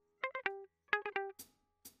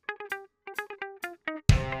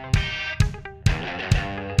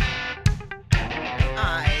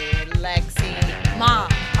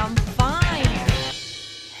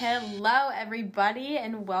everybody,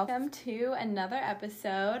 and welcome to another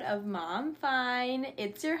episode of Mom Fine.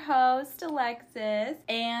 It's your host, Alexis,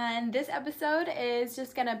 and this episode is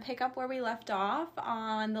just gonna pick up where we left off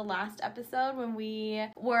on the last episode when we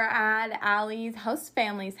were at Allie's host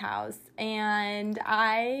family's house. And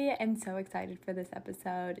I am so excited for this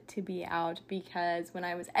episode to be out because when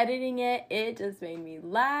I was editing it, it just made me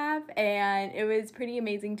laugh, and it was pretty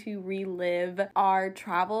amazing to relive our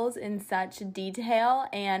travels in such detail,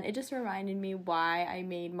 and it just reminded me why I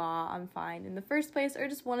made Mom Fine in the first place, or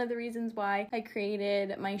just one of the reasons why I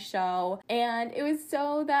created my show. And it was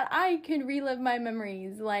so that I could relive my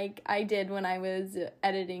memories like I did when I was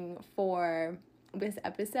editing for this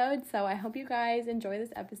episode. So I hope you guys enjoy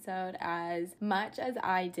this episode as much as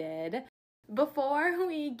I did. Before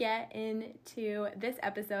we get into this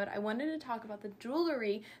episode, I wanted to talk about the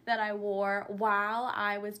jewelry that I wore while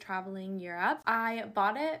I was traveling Europe. I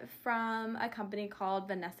bought it from a company called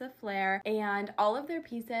Vanessa Flair, and all of their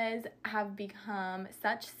pieces have become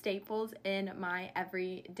such staples in my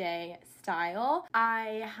everyday style.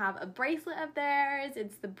 I have a bracelet of theirs.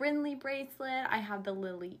 It's the Brinley bracelet. I have the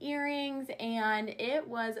Lily earrings, and it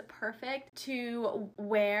was perfect to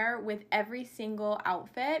wear with every single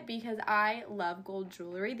outfit because I love gold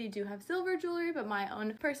jewelry. They do have silver jewelry, but my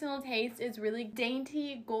own personal taste is really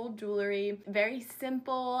dainty gold jewelry. Very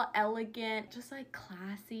simple, elegant, just like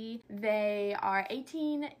classy. They are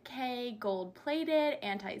 18K gold plated,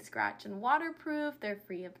 anti-scratch and waterproof. They're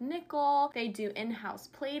free of nickel. They do in-house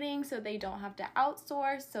plating so they don't have to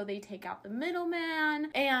outsource, so they take out the middleman,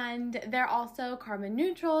 and they're also carbon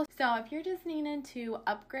neutral. So if you're just needing to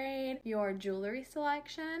upgrade your jewelry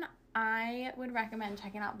selection, I would recommend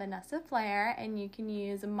checking out Vanessa Flair, and you can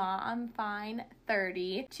use Mom Fine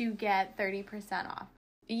 30 to get 30% off.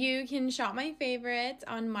 You can shop my favorites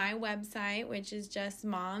on my website, which is just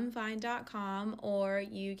momfine.com, or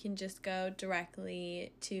you can just go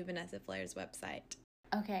directly to Vanessa Flair's website.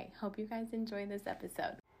 Okay, hope you guys enjoy this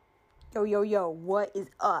episode. Yo, what is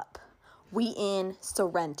up? We in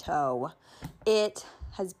Sorrento. It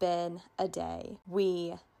has been a day.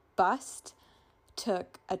 We bussed,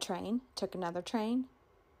 took a train, took another train,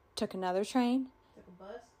 took another train, took a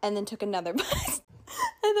bus, and then took another bus,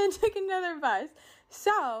 and then took another bus.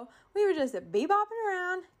 So we were just bebopping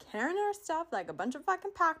around, carrying our stuff like a bunch of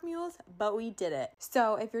fucking pack mules, but we did it.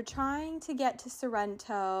 So if you're trying to get to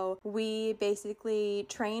Sorrento, we basically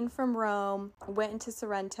trained from Rome, went into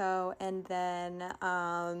Sorrento, and then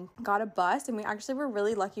got a bus. And we actually were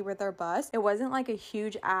really lucky with our bus. It wasn't like a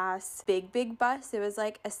huge ass big bus. It was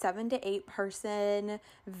like a 7 to 8 person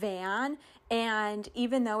van. And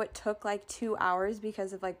even though it took like 2 hours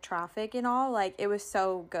because of like traffic and all, like it was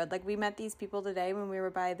so good. Like we met these people today when we were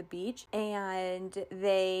by the beach, and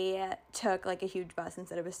they took like a huge bus and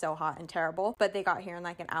said it was so hot and terrible, but they got here in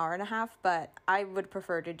like an hour and a half. But I would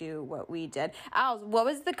prefer to do what we did. Als, what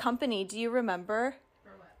was the company? Do you remember? For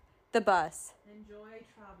what? The bus. Enjoy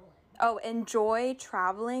Traveling. Oh, Enjoy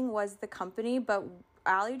Traveling was the company, but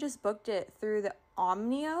Allie just booked it through the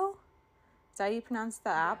Omnio. Is that how you pronounce the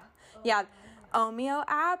app? Yeah. Omio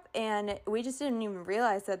app, and we just didn't even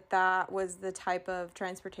realize that was the type of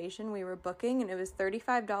transportation we were booking, and it was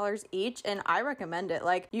 $35 each, and I recommend it.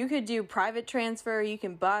 Like, you could do private transfer, you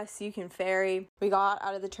can bus, you can ferry. We got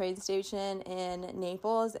out of the train station in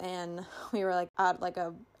Naples, and we were like at like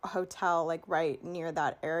a hotel like right near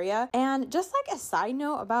that area. And just like a side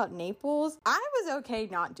note about Naples, I was okay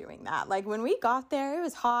not doing that. Like when we got there, it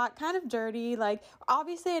was hot, kind of dirty. Like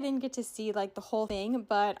obviously I didn't get to see like the whole thing,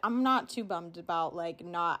 but I'm not too bummed about like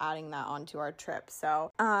not adding that onto our trip.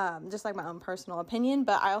 So just like my own personal opinion,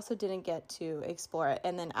 but I also didn't get to explore it.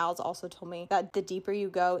 And then Al's also told me that the deeper you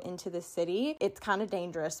go into the city, it's kind of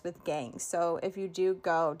dangerous with gangs. So if you do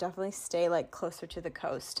go, definitely stay like closer to the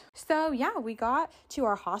coast. So yeah, we got to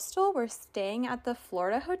our hostel. We're staying at the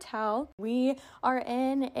Florida Hotel. We are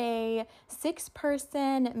in a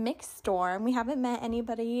 6-person mixed dorm. We haven't met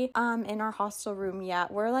anybody in our hostel room yet.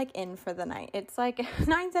 We're like in for the night. It's like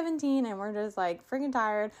 9:17 and we're just like freaking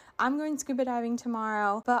tired. I'm going scuba diving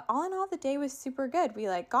tomorrow. But all in all, the day was super good. We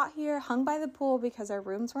like got here, hung by the pool because our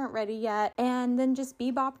rooms weren't ready yet, and then just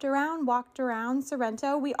bebopped around, walked around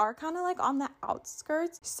Sorrento. We are kind of like on the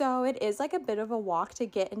outskirts, so it is like a bit of a walk to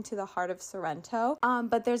get into the heart of Sorrento.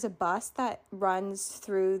 But there's a bus that runs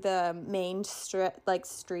through the main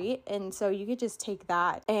street, and so you could just take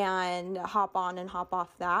that and hop on and hop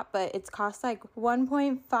off that, but it's cost like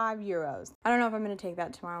 1.5 euros. I don't know if I'm gonna take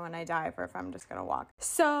that tomorrow when I dive or if I'm just gonna walk.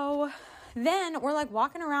 So then we're like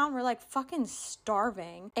walking around, we're like fucking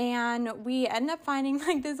starving, and we end up finding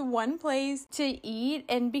like this one place to eat.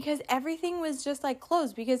 And because everything was just like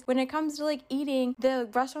closed, because when it comes to like eating, the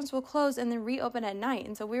restaurants will close and then reopen at night.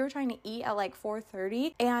 And so we were trying to eat at like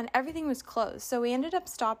 4:30 and everything was closed. So we ended up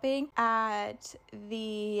stopping at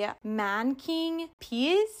the Mankeen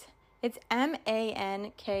Peas. It's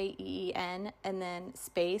Mankeen and then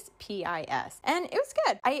space PIS. And it was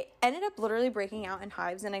good. I ended up literally breaking out in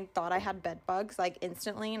hives and I thought I had bed bugs like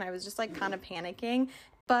instantly, and I was just like kind of panicking.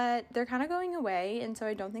 But they're kind of going away, and so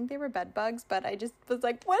I don't think they were bed bugs, but I just was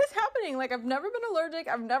like, what is happening? Like, I've never been allergic.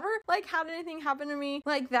 I've never, like, had anything happen to me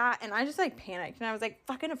like that, and I just, like, panicked, and I was like,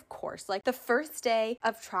 fucking of course. Like, the first day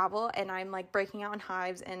of travel, and I'm, like, breaking out in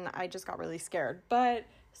hives, and I just got really scared. But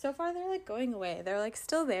so far, they're, like, going away. They're, like,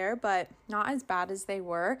 still there, but not as bad as they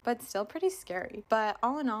were, but still pretty scary. But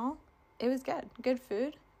all in all, it was good. Good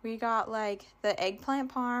food. We got like the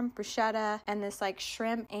eggplant parm, bruschetta, and this like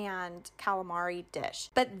shrimp and calamari dish.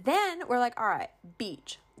 But then we're like, all right,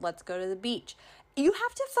 beach. Let's go to the beach. You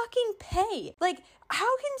have to fucking pay. Like,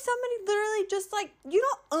 how can somebody literally just like, you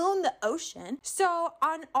don't own the ocean. So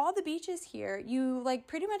on all the beaches here, you like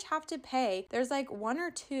pretty much have to pay. There's like one or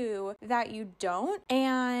two that you don't.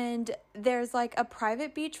 And there's like a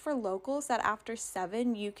private beach for locals that after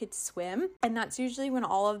 7 you could swim. And that's usually when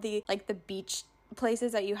all of the like the beach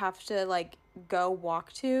places that you have to like go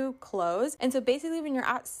walk to close. And so basically when you're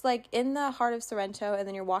at like in the heart of Sorrento and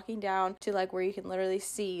then you're walking down to like where you can literally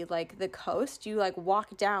see like the coast, you like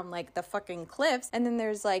walk down like the fucking cliffs, and then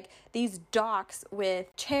there's like these docks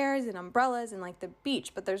with chairs and umbrellas and like the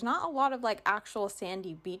beach, but there's not a lot of like actual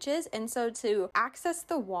sandy beaches. And so to access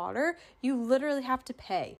the water, you literally have to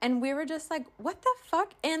pay. And we were just like, what the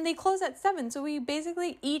fuck? And they close at 7, so we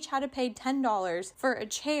basically each had to pay $10 for a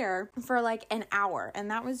chair for like an hour,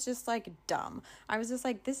 and that was just like dumb. I was just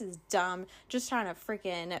like, this is dumb. Just trying to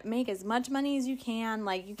freaking make as much money as you can.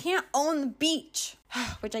 Like, you can't own the beach,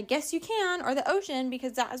 which I guess you can, or the ocean,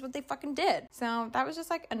 because that is what they fucking did. So that was just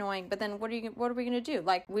like annoying. But then what are we gonna do?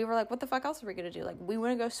 Like, we were like, what the fuck else are we gonna do? Like, we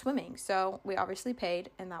want to go swimming, so we obviously paid,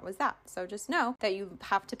 and that was that. So just know that you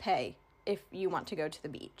have to pay if you want to go to the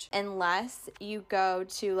beach, unless you go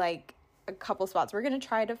to like a couple spots. We're gonna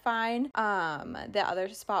try to find the other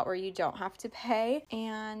spot where you don't have to pay,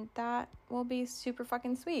 and that will be super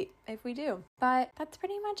fucking sweet if we do. But that's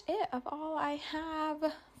pretty much it of all I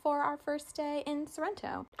have for our first day in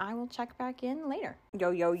Sorrento. I will check back in later.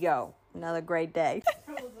 Yo, another great day.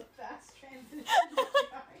 That was a fast transition.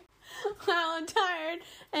 Well, I'm tired,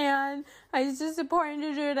 and it's just important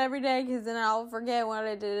to do it every day, because then I'll forget what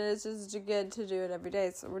I did. It's just good to do it every day,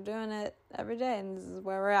 so we're doing it every day, and this is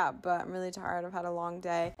where we're at. But I'm really tired. I've had a long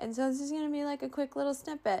day, and so this is gonna be like a quick little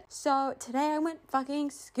snippet. So today I went fucking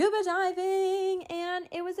scuba diving, and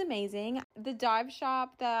it was amazing. The dive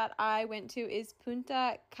shop that I went to is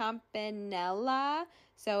Punta Campanella.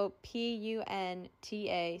 So Punta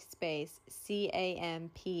space Campanella.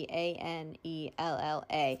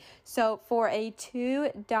 So for a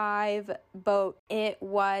 2-dive boat, it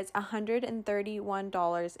was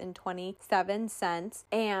 $131.27.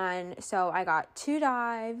 And so I got 2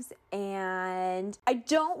 dives, and I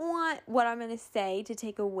don't want what I'm going to say to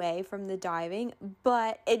take away from the diving,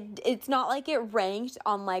 but it's not like it ranked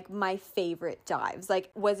on like my favorite dives.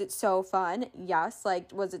 Like, was it so fun? Yes.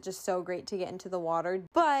 Like, was it just so great to get into the water?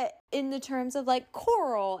 But in the terms of like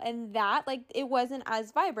coral and that, like, it wasn't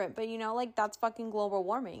as vibrant. But you know, like, that's fucking global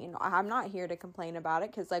warming, and I'm not here to complain about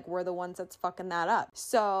it, because like we're the ones that's fucking that up.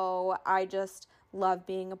 So I just love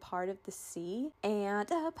being a part of the sea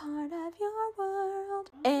and a part of your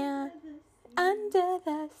world. And under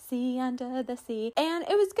the sea. And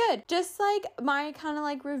it was good. Just like my kind of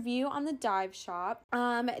like review on the dive shop.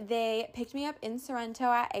 They picked me up in Sorrento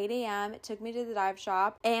at 8 a.m. It took me to the dive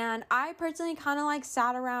shop, and I personally kind of like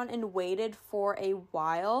sat around and waited for a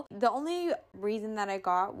while. The only reason that I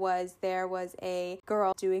got was there was a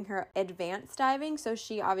girl doing her advanced diving, so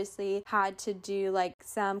she obviously had to do like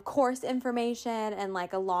some course information and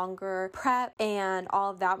like a longer prep and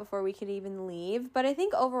all of that before we could even leave. But I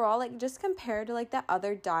think overall, like, just compared to like the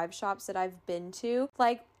other dive shops that I've been to,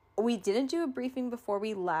 like, we didn't do a briefing before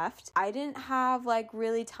we left. I didn't have like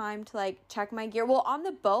really time to like check my gear. Well, on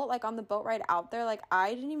the boat ride out there, like,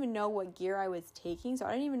 I didn't even know what gear I was taking, so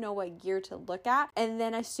I didn't even know what gear to look at. And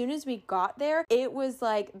then as soon as we got there, it was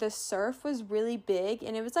like the surf was really big,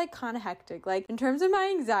 and it was like kind of hectic. Like, in terms of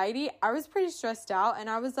my anxiety, I was pretty stressed out, and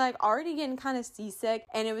I was like already getting kind of seasick,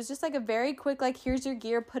 and it was just like a very quick, like, here's your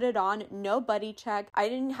gear, put it on, no buddy check. I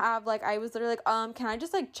didn't have like, I was literally like, can I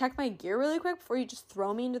just like check my gear really quick before you just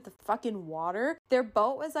throw me into with the fucking water. Their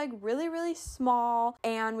boat was like really, really small,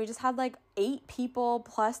 and we just had like 8 people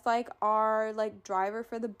plus like our like driver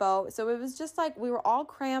for the boat. So it was just like we were all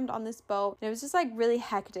crammed on this boat, and it was just like really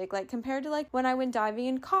hectic. Like compared to like when I went diving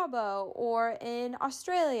in Cabo or in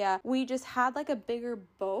Australia, we just had like a bigger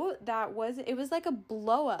boat that was, it was like a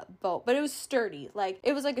blow up boat, but it was sturdy. Like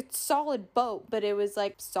it was like a solid boat, but it was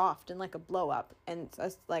like soft and like a blow up. And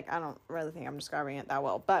it's like, I don't really think I'm describing it that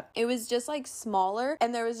well, but it was just like smaller,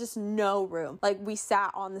 and there was just no room. Like we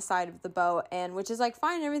sat on the side of the boat, and which is like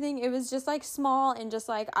fine and everything. It was just like small, and just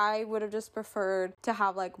like I would have just preferred to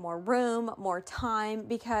have like more room, more time,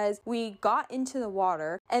 because we got into the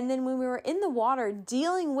water, and then when we were in the water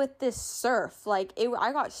dealing with this surf, like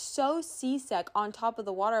I got so seasick on top of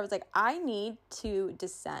the water. I was like, I need to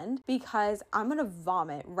descend because I'm gonna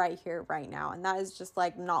vomit right here, right now. And that is just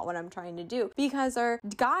like not what I'm trying to do, because our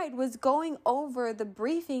guide was going over the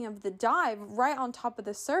briefing of the dive right on top of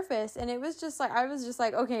the surface, and it was just like, I was just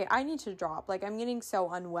like, okay, I need to drop. Like I'm getting so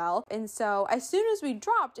unwell. And so as soon as we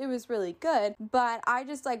dropped, it was really good, but I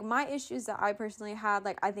just like, my issues that I personally had,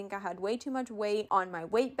 like I think I had way too much weight on my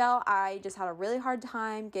weight belt. I just had a really hard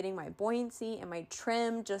time getting my buoyancy and my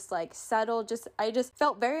trim just like settled. I just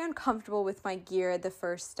felt very uncomfortable with my gear the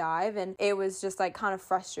first dive, and it was just like kind of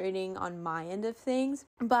frustrating on my end of things,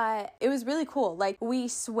 but it was really cool. Like we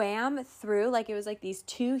swam through, like it was like these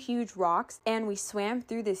 2 huge rocks, and we swam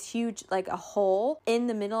through this huge like a hole in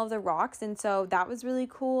the middle of the rocks, and so that was really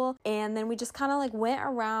cool. And then we just kind of like went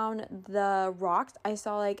around the rocks. I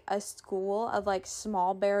saw like a school of like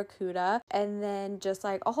small barracuda, and then just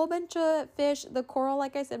like a whole bunch of fish. The coral,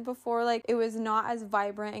 like I said before, like it was not as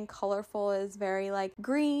vibrant and colorful. It was very like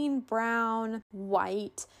green, brown,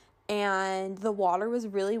 white, and the water was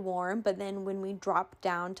really warm. But then when we dropped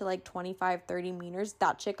down to like 25-30 meters,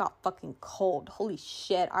 that shit got fucking cold. Holy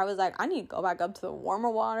shit. I was like, I need to go back up to the warmer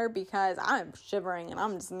water because I'm shivering and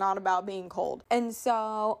I'm just not about being cold. And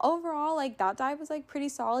so overall, like that dive was like pretty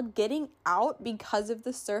solid. Getting out because of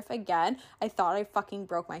the surf again, I thought I fucking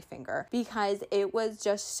broke my finger because it was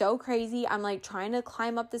just so crazy. I'm like trying to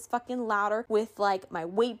climb up this fucking ladder with like my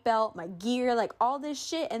weight belt, my gear, like all this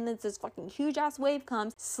shit, and then this fucking huge ass wave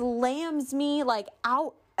comes, slams me like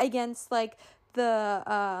out against like the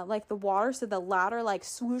water, so the ladder like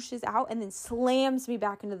swooshes out and then slams me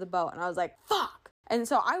back into the boat, and I was like, fuck. And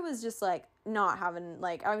so I was just like not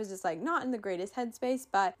in the greatest headspace,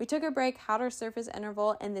 but we took a break, had our surface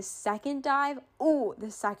interval, and the second dive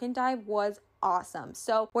was awesome.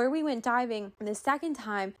 So where we went diving the second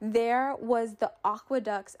time, there was the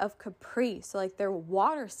aqueducts of Capri, so like their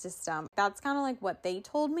water system. That's kind of like what they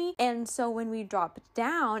told me. And so when we dropped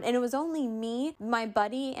down, and it was only me, my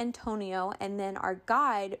buddy Antonio, and then our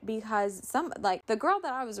guide, because the girl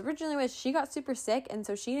that I was originally with, she got super sick, and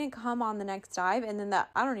so she didn't come on the next dive. And then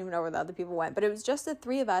I don't even know where the other people went, but it was just the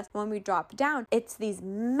 3 of us. When we dropped down, it's these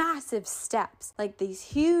massive steps, like these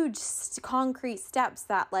huge concrete steps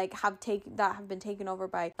that have been taken over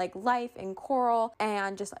by like life and coral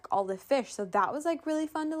and just like all the fish. So that was like really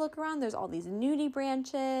fun to look around. There's all these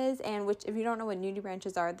nudibranches, and which, if you don't know what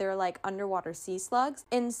nudibranches are, they're like underwater sea slugs.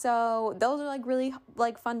 And so those are like really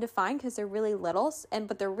like fun to find because they're really little,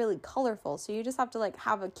 but they're really colorful. So you just have to like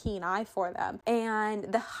have a keen eye for them.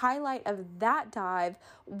 And the highlight of that dive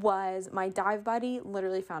was my dive buddy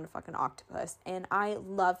literally found a fucking octopus, and I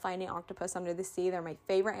love finding octopus under the sea. They're my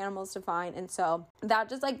favorite animals to find, and so that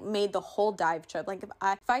just like made the whole dive trip. Like if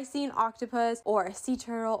I see an octopus or a sea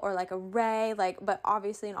turtle or like a ray, but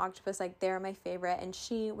obviously an octopus, like they're my favorite. And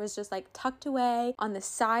she was just like tucked away on the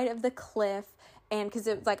side of the cliff. And because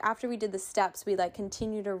it was like after we did the steps, we like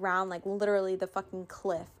continued around like literally the fucking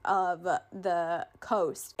cliff of the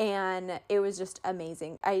coast, and it was just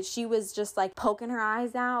amazing. She was just like poking her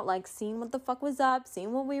eyes out, like seeing what the fuck was up,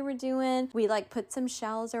 seeing what we were doing. We like put some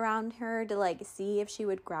shells around her to like see if she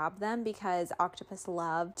would grab them, because octopus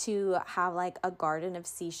love to have like a garden of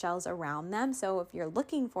seashells around them. So if you're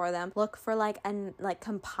looking for them, look for like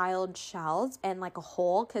compiled shells and like a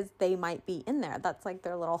hole, because they might be in there. That's like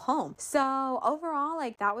their little home. So overall,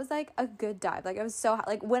 like that was like a good dive. Like I was so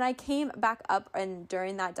like when I came back up and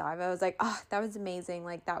during that dive, I was like, oh, that was amazing.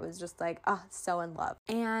 Like that was just like, oh, so in love.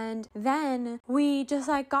 And then we just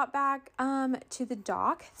like got back to the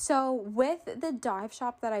dock. So with the dive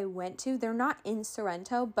shop that I went to, they're not in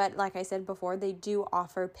Sorrento, but like I said before, they do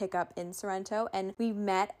offer pickup in Sorrento, and we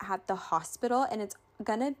met at the hospital, and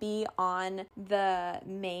gonna be on the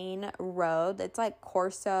main road. It's like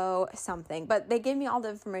Corso something, but they gave me all the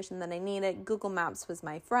information that I needed. Google Maps was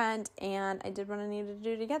my friend, and I did what I needed to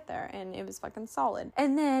do to get there, and it was fucking solid.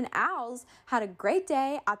 And then Al's had a great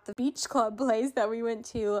day at the beach club place that we went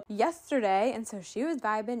to yesterday, and so she was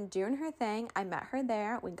vibing, doing her thing. I met her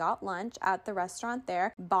there. We got lunch at the restaurant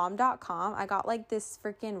there, bomb.com. I got like this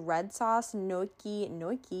freaking red sauce gnocchi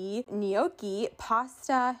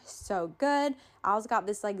pasta, so good. I also got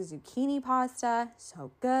this like zucchini pasta, so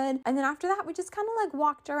good. And then after that, we just kind of like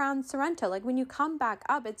walked around Sorrento. Like when you come back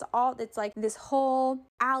up, it's like this whole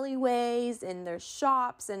alleyways and there's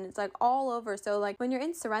shops and it's like all over. So like when you're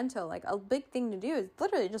in Sorrento, like a big thing to do is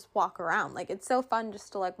literally just walk around. Like it's so fun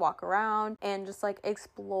just to like walk around and just like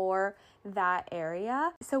explore that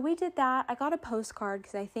area. So we did that. I got a postcard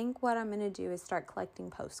because I think what I'm going to do is start collecting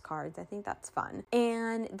postcards. I think that's fun.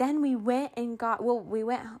 And then we went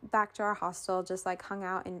back to our hostel, just like hung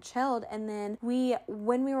out and chilled. And then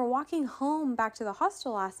when we were walking home back to the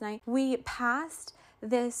hostel last night, we passed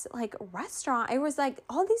this like restaurant. It was like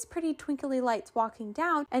all these pretty twinkly lights walking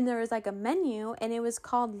down, and there was like a menu, and it was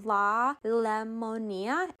called La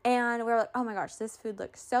Lemonia, and we were like, oh my gosh, this food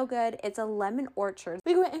looks so good. It's a lemon orchard.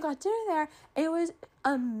 We went and got dinner there. It was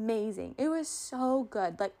amazing. It was so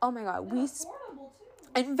good. Like, oh my god,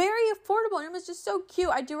 and very affordable, and it was just so cute.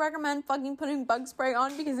 I do recommend fucking putting bug spray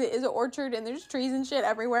on because it is an orchard and there's trees and shit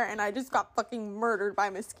everywhere, and I just got fucking murdered by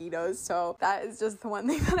mosquitoes. So that is just the one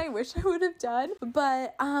thing that I wish I would have done.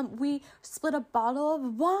 But we split a bottle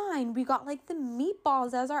of wine. We got like the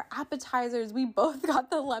meatballs as our appetizers. We both got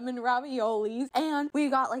the lemon raviolis, and we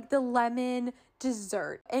got like the lemon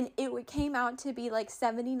dessert, and it came out to be like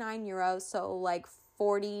 79 euros, so like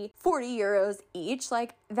 40 euros each.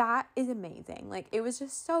 Like that is amazing. Like it was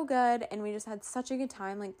just so good, and we just had such a good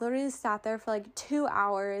time. Like literally sat there for like 2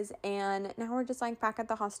 hours, and now we're just like back at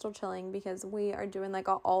the hostel chilling because we are doing like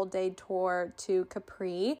an all-day tour to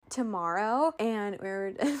Capri tomorrow, and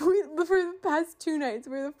we for the past 2 nights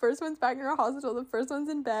we're the first ones back in our hostel, the first ones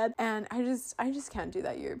in bed, and I just can't do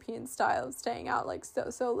that European style of staying out like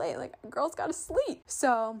so late. Like girls gotta sleep.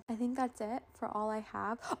 So I think that's it for all I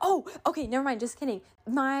have. Oh, okay, never mind, just kidding.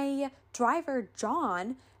 My driver,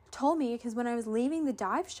 John, told me, because when I was leaving the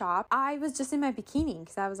dive shop, I was just in my bikini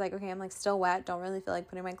because I was like, okay, I'm like still wet, don't really feel like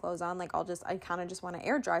putting my clothes on, like I kind of just want to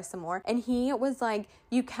air dry some more. And he was like,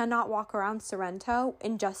 you cannot walk around Sorrento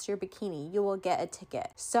in just your bikini, you will get a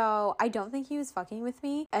ticket. So I don't think he was fucking with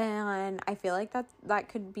me, and I feel like that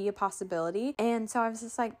could be a possibility. And so I was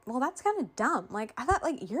just like, well, that's kind of dumb. Like I thought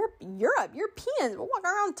like Europeans will walk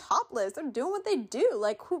around topless, they're doing what they do.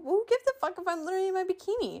 Like who gives a fuck if I'm literally in my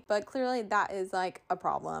bikini? But clearly that is like a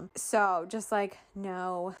problem. So just like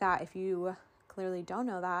know that if you clearly don't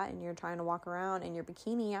know that and you're trying to walk around in your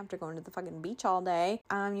bikini after going to the fucking beach all day,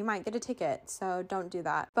 you might get a ticket. So don't do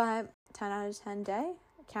that. But 10 out of 10 day.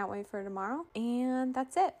 Can't wait for tomorrow. And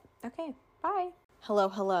that's it. Okay, bye.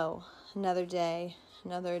 Hello. Another day,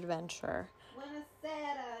 another adventure.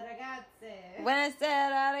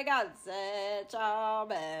 Buonasera ragazze, ciao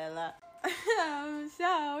bella.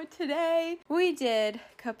 So today we did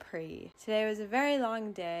Capri. Today was a very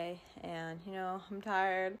long day, and I'm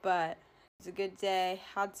tired, but it was a good day.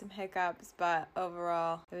 Had some hiccups, but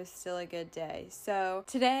overall it was still a good day. So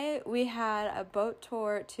today we had a boat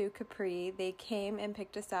tour to Capri. They came and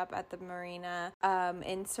picked us up at the marina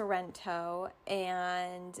in Sorrento,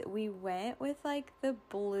 and we went with like the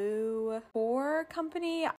Blue Tour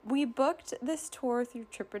company. We booked this tour through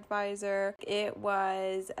TripAdvisor. It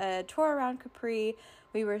was a tour around Capri.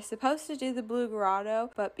 We were supposed to do the Blue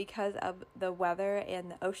Grotto, but because of the weather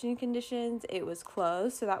and the ocean conditions, it was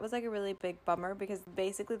closed. So that was like a really big bummer, because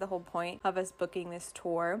basically the whole point of us booking this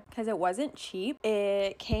tour, because it wasn't cheap,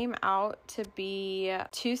 it came out to be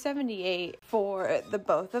 $278 for the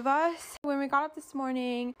both of us. When we got up this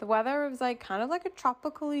morning, the weather was like kind of like a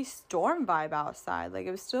tropically storm vibe outside. Like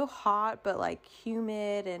it was still hot, but like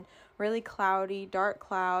humid and really cloudy, dark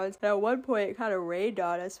clouds. And at one point it kind of rained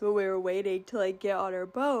on us when we were waiting to like get on our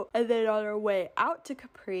boat, and then on our way out to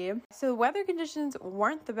Capri. So the weather conditions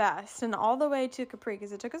weren't the best, and all the way to Capri,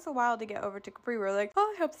 because it took us a while to get over to Capri, we were like,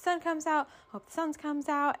 oh, I hope the sun comes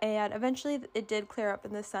out, and eventually it did clear up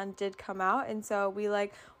and the sun did come out. And so we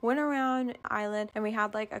like went around the island, and we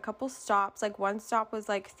had like a couple stops. Like one stop was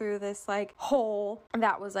like through this like hole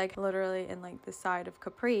that was like literally in like the side of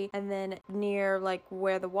Capri, and then near like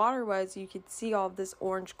where the water was you could see all of this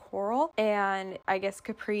orange coral, and I guess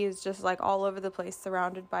Capri is just like all over the place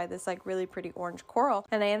surrounded by this like really pretty orange coral.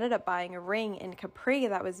 And I ended up buying a ring in Capri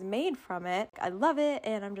that was made from it. I love it,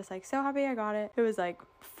 and I'm just like so happy I got it. It was like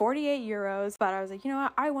 48 euros, but I was like, you know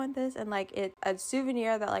what, I want this, and like it's a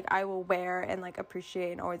souvenir that like I will wear and like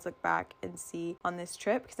appreciate and always look back and see on this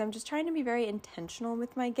trip, because I'm just trying to be very intentional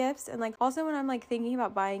with my gifts. And like also when I'm like thinking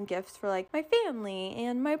about buying gifts for like my family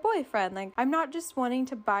and my boyfriend, like I'm not just wanting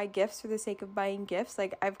to buy gifts for the sake of buying gifts.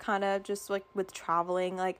 Like I've kind of just like with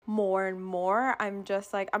traveling like more and more, I'm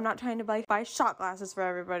just like, I'm not trying to buy shot glasses for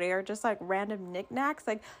everybody or just like random knickknacks.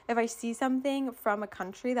 Like if I see something from a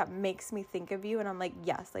country that makes me think of you and I'm like,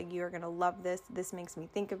 yes, like you're gonna love this, this makes me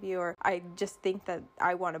think of you, or I just think that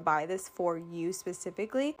I want to buy this for you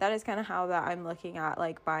specifically, that is kind of how that I'm looking at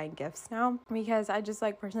like buying gifts now, because I just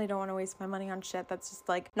like personally don't want to waste my money on shit that's just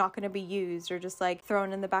like not going to be used or just like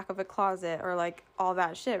thrown in the back of a closet or like all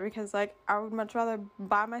that shit, because like I would much rather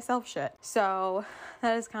buy myself shit. So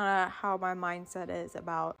that is kind of how my mindset is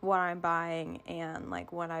about what I'm buying and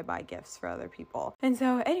like when I buy gifts for other people. And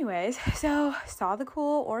so anyways, so saw the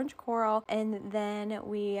cool orange coral, and then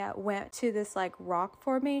we went to this like rock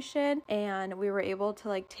formation, and we were able to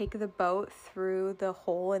like take the boat through the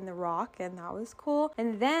hole in the rock, and that was cool.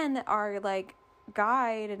 And then our like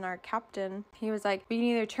guide and our captain, he was like, we can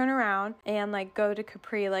either turn around and like go to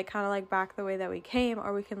Capri, like kind of like back the way that we came,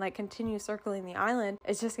 or we can like continue circling the island.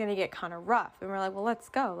 It's just gonna get kind of rough. And we're like, well, let's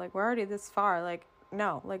go, like we're already this far, like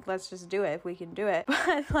no, like let's just do it if we can do it.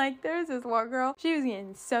 But like there's this one girl, she was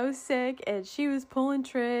getting so sick and she was pulling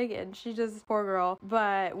trig, and she just, poor girl,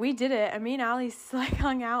 but we did it. And me and Allie like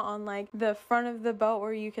hung out on like the front of the boat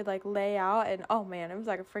where you could like lay out, and oh man, it was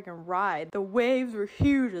like a freaking ride. The waves were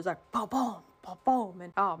huge. It was like boom boom boom,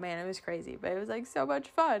 and oh man, it was crazy, but it was like so much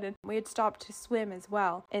fun. And we had stopped to swim as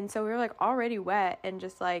well, and so we were like already wet, and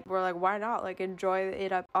just like we're like, why not like enjoy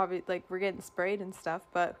it up? Obviously like we're getting sprayed and stuff,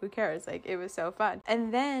 but who cares, like it was so fun.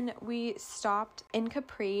 And then we stopped in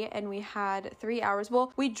Capri, and we had 3 hours.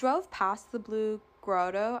 Well, we drove past the Blue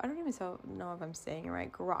Grotto. I don't even know if I'm saying it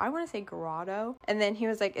right. I want to say grotto. And then he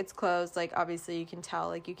was like, it's closed. Like obviously you can tell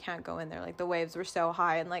like you can't go in there. Like the waves were so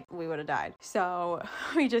high and like we would have died. So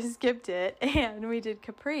we just skipped it and we did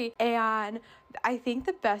Capri. And I think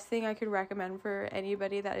the best thing I could recommend for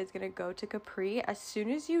anybody that is going to go to Capri, as soon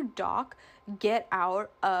as you dock, get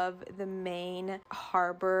out of the main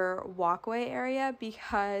harbor walkway area,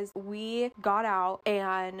 because we got out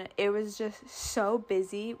and it was just so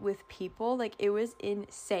busy with people. Like it was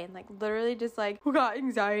insane. Like literally just like we got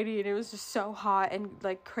anxiety, and it was just so hot and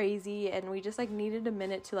like crazy, and we just like needed a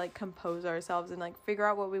minute to like compose ourselves and like figure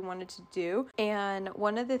out what we wanted to do. And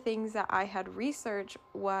one of the things that I had researched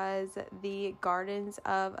was the Gardens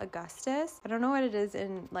of Augustus. I don't know what it is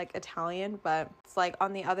in like Italian, but it's like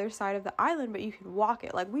on the other side of the island, but you can walk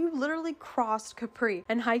it. Like we literally crossed Capri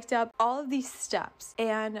and hiked up all of these steps.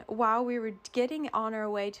 And while we were getting on our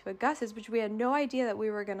way to Augustus, which we had no idea that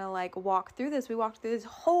we were gonna like walk through this, we walked through this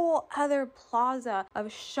whole other plaza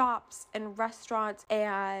of shops and restaurants,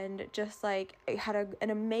 and just like it had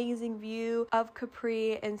an amazing view of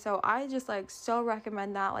Capri. And so I just like so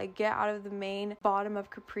recommend that, like get out of the main bottom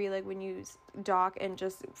of Capri, like when you dock, and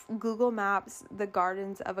just Google Maps the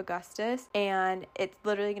Gardens of Augustus, and it's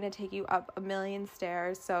literally going to take you up a million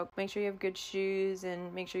stairs. So make sure you have good shoes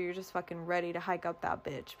and make sure you're just fucking ready to hike up that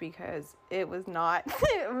bitch, because it was not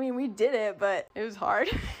I mean, we did it, but it was hard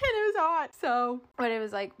and it was hot. So, but it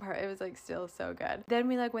was like still so good. Then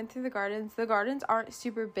we like went through the gardens. The gardens aren't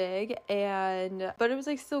super big, but it was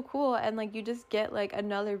like still cool, and like you just get like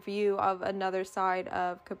another view of another side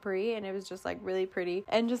of Capri, and it was just like really pretty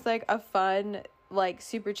and just like a fun, like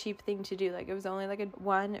super cheap thing to do. Like it was only like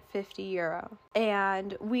 €150,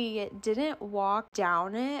 and we didn't walk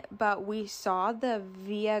down it, but we saw the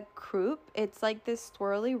Via Crup. It's like this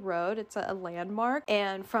swirly road. It's a landmark,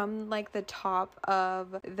 and from like the top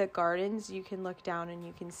of the gardens you can look down and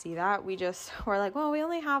you can see that. We just were like, well, we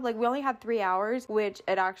only had 3 hours, which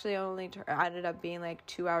it actually only ended up being like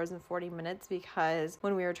 2 hours and 40 minutes, because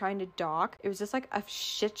when we were trying to dock, it was just like a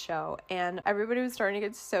shit show, and everybody was starting to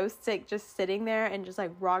get so sick just sitting there and just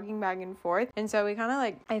like rocking back and forth. And so we kind of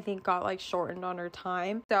like, I think, got like shortened on our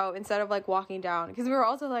time. So instead of like walking down, because we were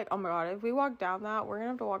also like, oh my god, if we walk down that, we're gonna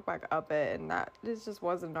have to walk back up it. it, and that this just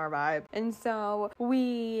wasn't our vibe. And so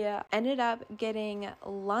we ended up getting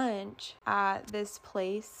lunch at this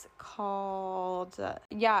place called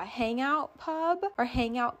Hangout Pub or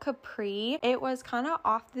Hangout Capri. It was kind of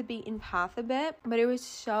off the beaten path a bit, but it was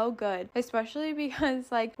so good, especially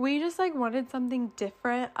because like we just like wanted something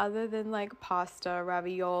different other than like pasta,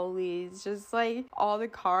 raviolis, just like all the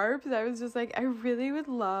carbs. I was just like, I really would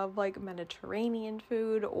love like Mediterranean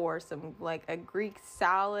food or some like a Greek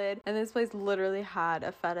salad, and this place literally had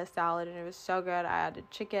a feta salad and it was so good. I added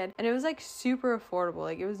chicken and it was like super affordable.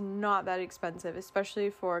 Like it was not that expensive, especially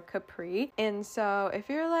for Capri. And so if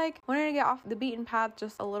you're like wanting to get off the beaten path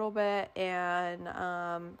just a little bit and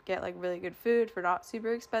get like really good food for not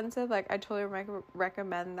super expensive, like I totally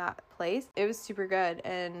recommend that place. It was super good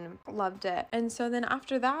and loved it. And so then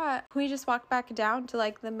after that, we just walked back down to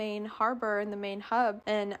like the main harbor and the main hub,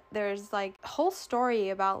 and there's like a whole story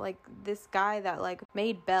about like this guy that like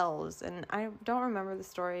made bells, and I don't remember the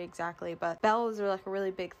story exactly, but bells are like a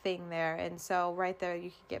really big thing there. And so right there you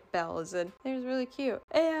could get bells, and it was really cute.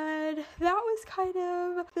 And that was kind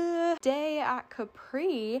of the day at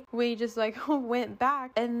Capri. We just like went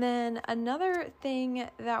back, and then another thing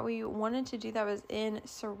that we wanted to do that was in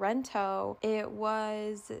Sorrento, it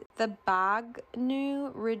was the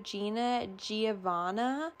Bagnu Regina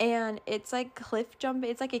Giovanna, and it's like cliff jumping.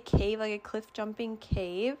 It's like a cave, like a cliff jumping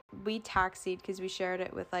cave. We taxied because we shared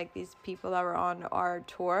it with like these people that were on our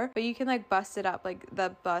tour, but you can like bus it up, like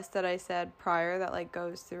the bus that I said prior that like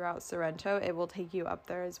goes throughout Sorrento, it will take you up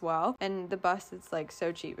there as well. And the bus is like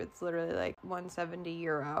so cheap, it's literally like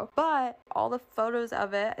 €170, but all the photos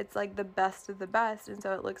of it, it's like the best of the best, and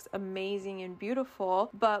so it looks amazing and beautiful.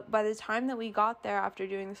 But by the time that we got there after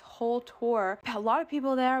doing this whole tour, a lot of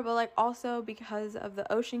people there, but like also because of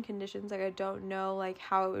the ocean conditions, like I don't know like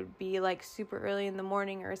how it would be like super early in the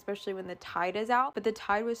morning or especially when the tide is out, but the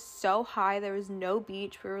tide was so high, there was no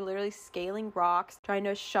beach. We were literally scaling rocks, trying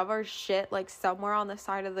to shove our shit like somewhere on the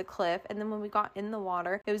side of the cliff, and then when we got in the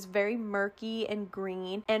water, it was very murky and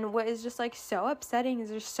green. And what is just like so upsetting is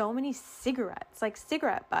there's so many cigarettes, like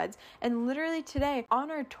cigarette butts, and literally today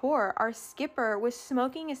on our tour, our skipper was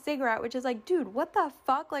smoking a cigarette, which is like, dude, what the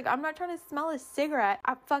fuck? Like, I'm not trying to smell a cigarette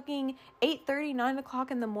at fucking 8:30, 9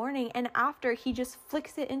 o'clock in the morning, and after he just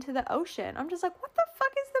flicks it into the ocean. I'm just like, what the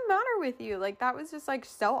fuck is the matter with you? Like, that was just like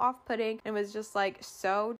so off-putting, and it was just like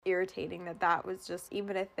so irritating that was just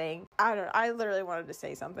even a thing. I literally wanted to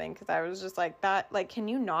say something because I was just like, that, like, can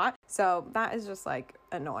you not? So that is just like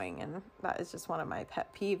annoying, and that is just one of my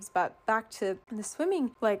pet peeves. But back to the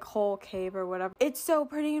swimming like whole cave or whatever, it's so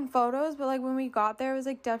pretty in photos, but like when we got there, it was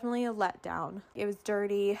like definitely a letdown. It was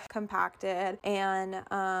dirty, compacted, and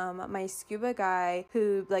my scuba guy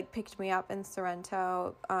who like picked me up in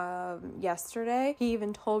Sorrento yesterday, he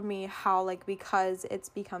even told me how like because it's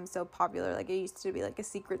become so popular, like it used to be like a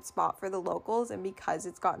secret spot for the locals, and because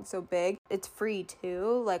it's gotten so big, it's free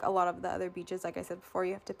too. Like a lot of the other beaches, like I said before,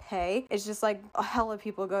 you have to pay. It's just like a hell of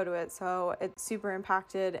people go to it, so it's super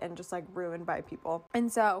impacted and just like ruined by people.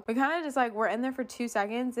 And so we kind of just like were in there for 2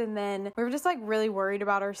 seconds, and then we were just like really worried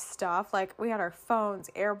about our stuff. Like we had our phones,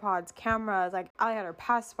 AirPods, cameras, like I had our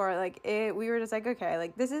passport, like we were just like, okay,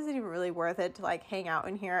 like this isn't even really worth it to like hang out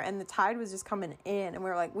in here. And the tide was just coming in, and we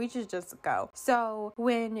were like, we should just go. So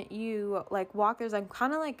when you like walk, there's like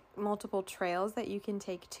kind of like multiple trails that you can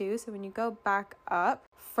take too. So when you go back up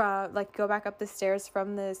the stairs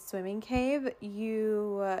from the swimming cave,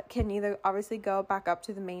 you can either obviously go back up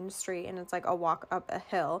to the main street and it's like a walk up a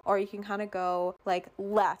hill, or you can kind of go like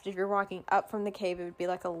left. If you're walking up from the cave, it would be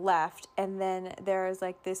like a left, and then there's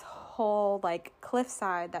like this whole like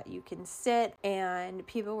cliffside that you can sit, and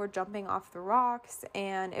people were jumping off the rocks,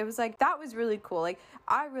 and it was like, that was really cool. Like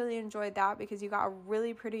I really enjoyed that because you got a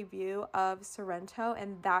really pretty view of Sorrento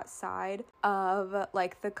and that side of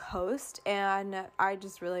like the coast, and I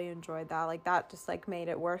just really enjoyed that. Like that just like made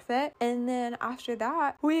it worth it. And then after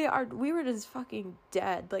that, we were just fucking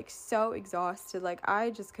dead, like so exhausted. Like I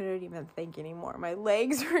just couldn't even think anymore. My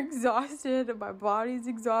legs were exhausted, my body's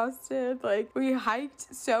exhausted. Like we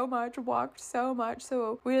hiked so much, walked so much,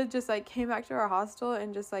 so we just like came back to our hostel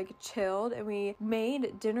and just like chilled, and we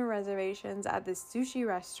made dinner reservations at this sushi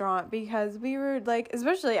restaurant because we were like,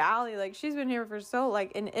 especially Allie, like she's been here for so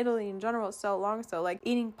like in Italy in general so long, so like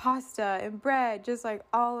eating pasta and bread just like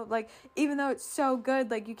all of, like, even though it's so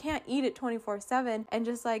good, like, you can't eat it 24/7. And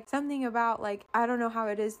just, like, something about, like, I don't know how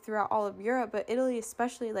it is throughout all of Europe, but Italy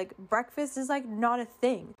especially, like, breakfast is, like, not a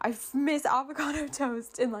thing. I miss avocado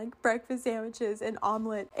toast and, like, breakfast sandwiches and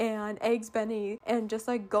omelet and eggs benny, and just,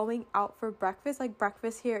 like, going out for breakfast. Like,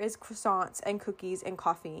 breakfast here is croissants and cookies and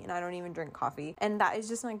coffee, and I don't even drink coffee. And that is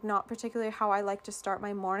just, like, not particularly how I like to start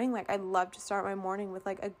my morning. Like, I love to start my morning with,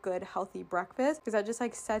 like, a good healthy breakfast, because that just,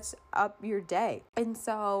 like, sets up your day. And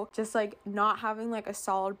so just, like, not having, like, a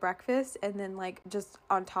solid breakfast, and then, like, just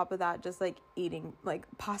on top of that, just, like, eating, like,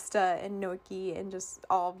 pasta and gnocchi and just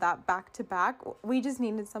all of that back to back, we just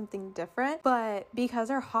needed something different. But because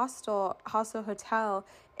our hostel hotel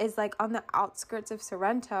is, like, on the outskirts of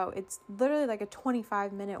Sorrento, it's literally like a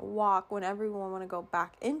 25-minute walk whenever we want to go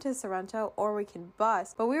back into Sorrento, or we can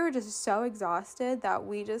bus. But we were just so exhausted that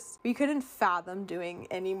we couldn't fathom doing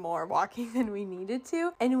any more walking than we needed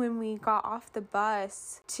to. And when we got off the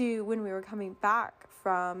bus to when we were coming back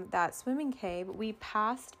from that swimming cave, we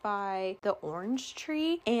passed by the orange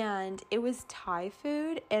tree, and it was Thai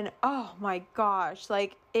food. And oh my gosh,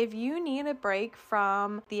 like, if you need a break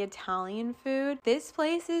from the Italian food, this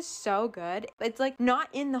place is so good. It's, like, not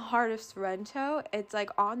in the heart of Sorrento. It's, like,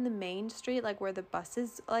 on the main street, like, where the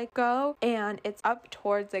buses, like, go. And it's up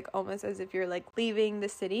towards, like, almost as if you're, like, leaving the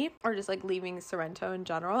city, or just, like, leaving Sorrento in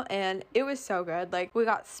general. And it was so good. Like, we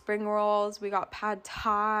got spring rolls, we got pad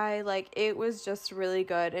thai. Like, it was just really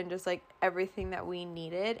good, and just, like, everything that we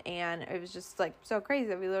needed. And it was just, like, so crazy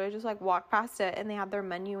that we literally just, like, walked past it, and they had their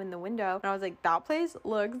menu in the window, and I was like, that place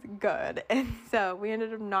looks good. And so we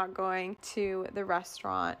ended up not going to the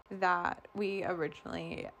restaurant that we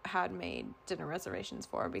originally had made dinner reservations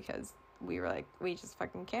for, because we were like, we just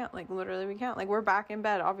fucking can't. Like, literally we can't. Like, we're back in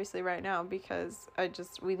bed obviously right now, because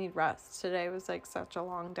we need rest. Today was, like, such a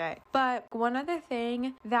long day. But one other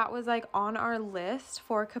thing that was, like, on our list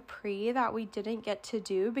for Capri that we didn't get to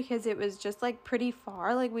do because it was just, like, pretty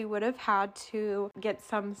far, like, we would have had to get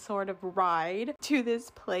some sort of ride to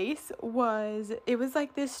this place, it was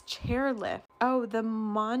like this chairlift. Oh, the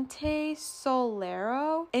Monte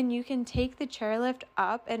Solero, and you can take the chairlift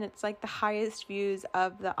up, and it's, like, the highest views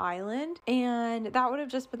of the island. And that would have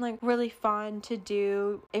just been, like, really fun to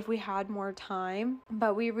do if we had more time,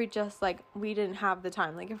 but we were just, like, we didn't have the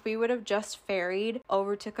time. Like, if we would have just ferried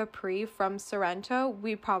over to Capri from Sorrento,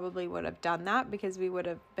 we probably would have done that, because we would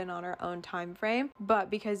have been on our own time frame.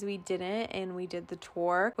 But because we didn't, and we did the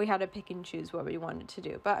tour, we had to pick and choose what we wanted to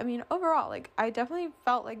do. But I mean, overall, like, I definitely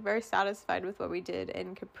felt, like, very satisfied with what we did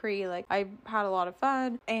in Capri. Like, I had a lot of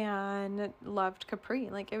fun and loved Capri.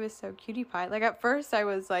 Like, it was so cutie pie. Like, at first I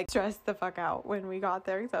was, like, stressed the fuck out when we got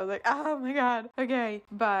there, because I was like, oh my god, okay.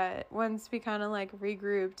 But once we kind of, like,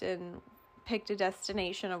 regrouped and picked a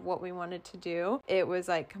destination of what we wanted to do, it was,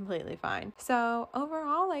 like, completely fine. So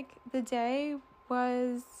overall, like, the day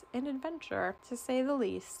was an adventure, to say the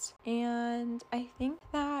least. And I think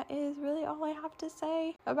that is really all I have to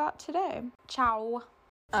say about today. Ciao.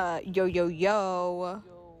 Yo.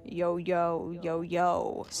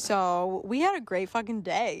 So we had a great fucking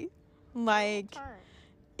day. Like,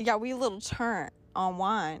 yeah, we a little turnt on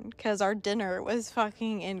wine, because our dinner was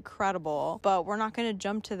fucking incredible. But we're not gonna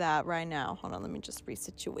jump to that right now. Hold on, let me just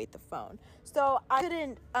resituate the phone. So I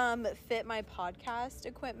couldn't fit my podcast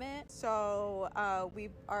equipment, so we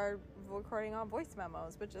are recording on voice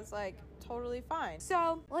memos, which is, like, totally fine.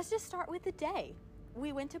 So let's just start with the day.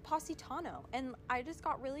 We went to Positano, and I just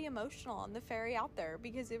got really emotional on the ferry out there,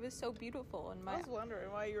 because it was so beautiful. And I was wondering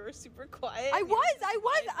why you were super quiet. I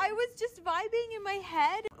was just vibing in my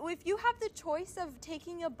head. If you have the choice of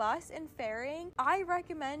taking a bus and ferrying, I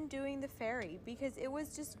recommend doing the ferry, because it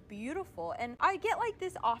was just beautiful. And I get like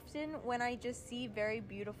this often when I just see very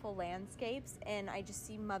beautiful landscapes and I just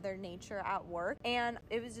see Mother Nature at work, and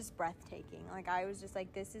it was just breathtaking. Like, I was just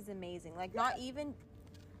like, this is amazing. Like, not even...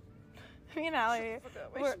 Me and Allie,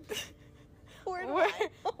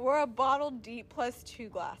 we're a bottle deep plus 2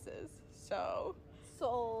 glasses. So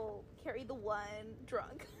carry the one,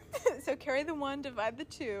 drunk. So carry the 1, divide the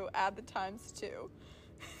 2, add the times 2.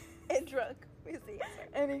 And drunk is the answer.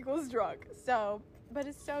 And equals drunk. So, but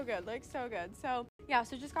it's so good, like, so good. So, yeah,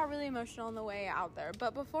 so just got really emotional on the way out there.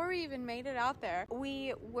 But before we even made it out there,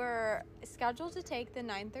 we were scheduled to take the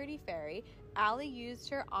 9:30 ferry. Allie used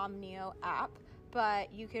her Omnio app,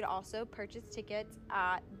 but you could also purchase tickets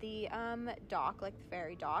at the dock, like the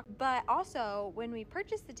ferry dock. But also, when we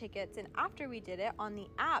purchased the tickets and after we did it on the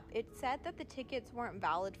app, it said that the tickets weren't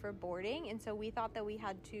valid for boarding, and so we thought that we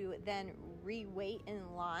had to then re-wait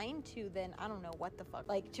in line to then, I don't know what the fuck,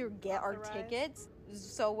 like, to get our tickets.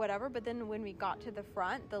 so whatever. But then when we got to the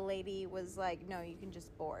front, the lady was like, no, you can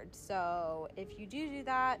just board. So if you do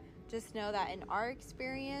that, just know that in our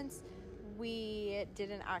experience, we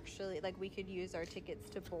didn't actually, like, we could use our tickets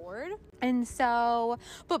to board. And so,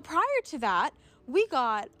 but prior to that, we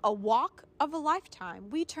got a walk of a lifetime.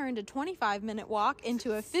 We turned a 25-minute walk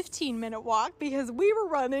into a 15-minute walk because we were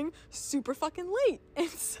running super fucking late. And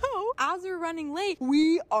so, as we're running late,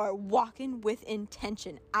 we are walking with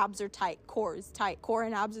intention. Abs are tight, core is tight. Core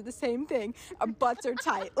and abs are the same thing. Our butts are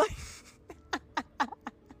tight. Like,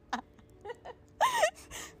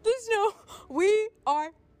 just know we are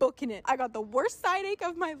booking it. I got the worst side ache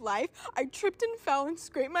of my life. I tripped and fell and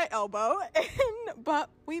scraped my elbow, but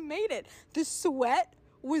we made it. The sweat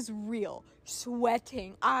was real.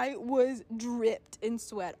 Sweating. I was dripped in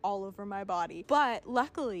sweat all over my body. But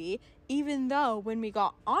luckily, even though when we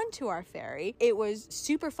got onto our ferry, it was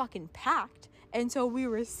super fucking packed, and so we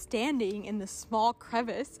were standing in the small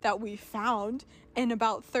crevice that we found, and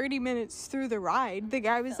about 30 minutes through the ride, the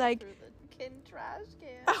guy was like, trash can.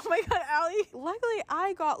 oh my god, Allie. Luckily,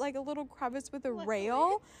 I got like a little crevice with a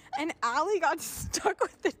rail, and Allie got stuck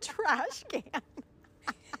with the trash can.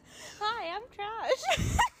 Hi, I'm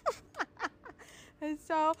trash. And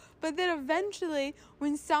so, but then eventually,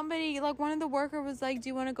 when somebody, like one of the worker was like, do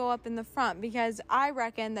you want to go up in the front? Because I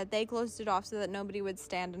reckon that they closed it off so that nobody would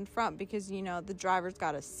stand in front because, you know, the driver's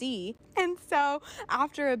got to see. And so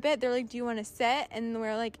after a bit, they're like, do you want to sit? And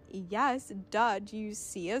we're like, yes, duh. Do you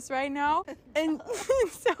see us right now? And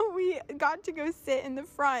so we got to go sit in the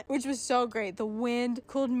front, which was so great. The wind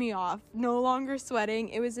cooled me off. No longer sweating.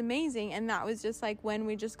 It was amazing. And that was just like when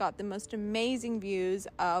we just got the most amazing views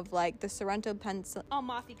of like the Sorrento Peninsula.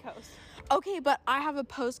 Amalfi Coast. Okay, but I have a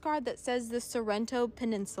postcard that says the Sorrento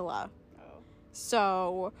Peninsula. Oh.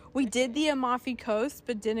 So we did the Amalfi Coast,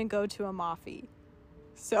 but didn't go to Amalfi.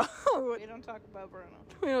 So We don't talk about Bruno.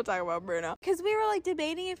 we don't talk about Bruno. Because we were like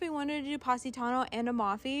debating if we wanted to do Positano and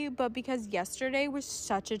Amalfi, but because yesterday was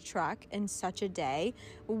such a trek and such a day,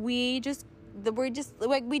 we did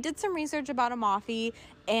some research about Amalfi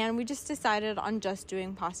and we just decided on just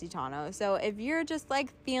doing Positano. So if you're just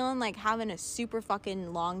like feeling like having a super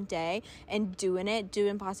fucking long day and doing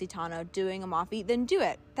Positano, doing Amalfi, then do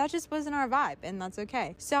it. That just wasn't our vibe, and that's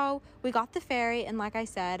okay. So we got the ferry, and like I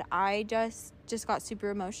said, I just got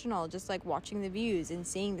super emotional just like watching the views and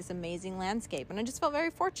seeing this amazing landscape, and I just felt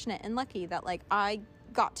very fortunate and lucky that like I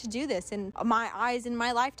got to do this, and my eyes in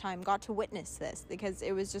my lifetime got to witness this because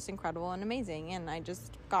it was just incredible and amazing. And I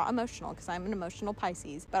just got emotional because I'm an emotional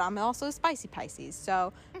Pisces, but I'm also a spicy Pisces,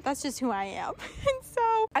 so that's just who I am. And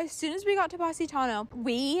so as soon as we got to Positano,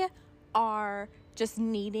 we are just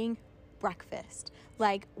needing breakfast.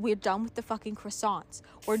 Like, we're done with the fucking croissants.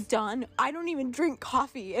 We're done. I don't even drink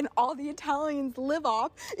coffee, and all the Italians live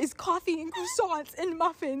off is coffee and croissants and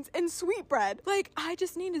muffins and sweetbread. Like, I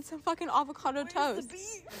just needed some fucking avocado toast. The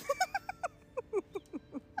beef?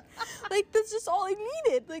 Like, that's just all I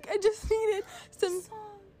needed. Like, I just needed some...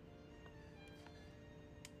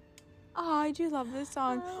 Oh, I do love this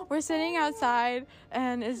song. We're sitting outside,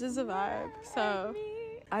 and it's just a vibe. So...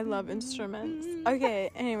 I love instruments. Okay,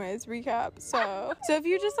 anyways, recap. So if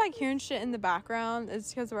you're just like hearing shit in the background,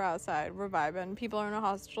 it's because we're outside. We're vibing. People are in a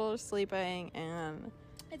hostel sleeping, and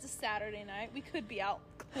It's a Saturday night. We could be out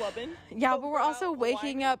clubbing. yeah, but we're also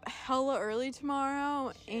waking up hella early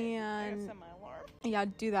tomorrow. I And gotta set my alarm. yeah,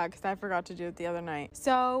 do that because I forgot to do it the other night.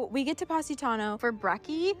 So we get to Positano. For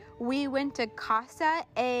brekkie, we went to Casa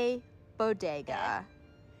e Bodega.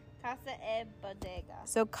 Casa e Bodega.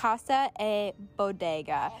 So Casa e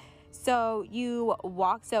Bodega. So you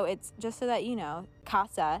walk, so it's just so that you know,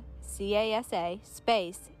 Casa, C-A-S-A,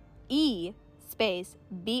 space, E, space,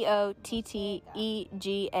 B-O-T-T-E-G-A.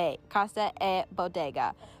 Casa e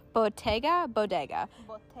Bodega. Bottega? Bodega.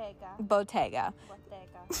 Bottega. Bottega.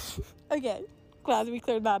 Bottega. Okay. Glad we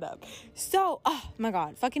cleared that up. So, oh my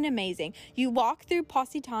god, fucking amazing. You walk through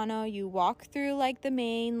Positano, you walk through like the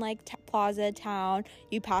main like plaza town,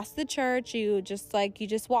 you pass the church, you just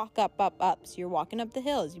walk up. So you're walking up the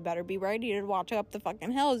hills. You better be ready to walk up the fucking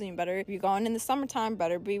hills, and you better, if you're going in the summertime,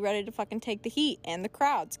 better be ready to fucking take the heat and the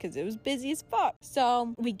crowds because it was busy as fuck.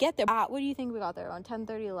 So we get there. What do you think we got there on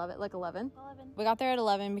 10:30, 11? Like 11? 11. We got there at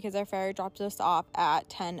 11 because our ferry dropped us off at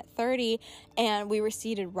 10:30, and we were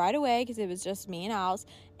seated right away because it was just me and Al's.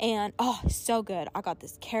 And oh, so good. I got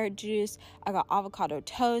this carrot juice, I got avocado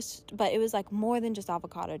toast, but it was like more than just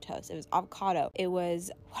avocado toast. It was avocado, it was,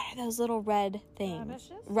 what are those little red things?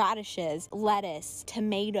 Radishes, lettuce,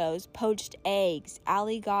 tomatoes, poached eggs.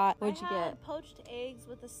 Allie got, what'd you I had get? poached eggs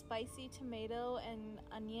with a spicy tomato and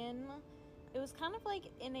onion It was kind of like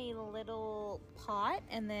in a little pot,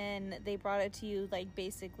 and then they brought it to you, like,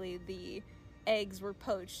 basically the eggs were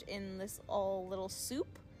poached in this all little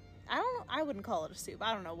soup. I wouldn't call it a soup.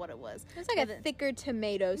 I don't know what it was. It's like a thicker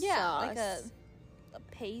tomato sauce. Like a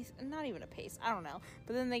paste, not even a paste, I don't know.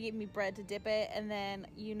 But then they gave me bread to dip it, and then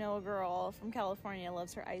a girl from California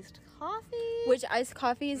loves her iced coffee. Which iced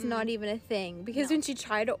coffee is not even a thing, because when she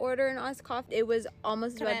tried to order an iced coffee, it was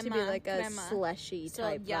almost about to be like a slushy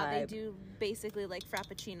type vibe. They do basically like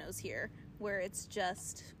frappuccinos here, where it's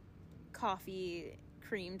just coffee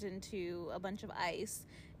creamed into a bunch of ice.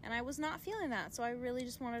 And I was not feeling that, so I really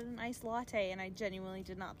just wanted an iced latte, and I genuinely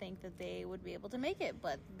did not think that they would be able to make it,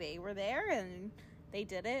 but they were there, and they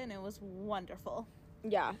did it, and it was wonderful.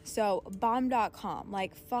 Yeah, so bomb.com,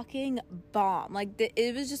 like fucking bomb. Like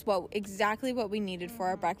it was just exactly what we needed for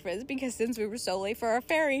our breakfast, because since we were so late for our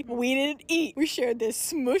ferry, we didn't eat. We shared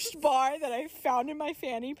this smushed bar that I found in my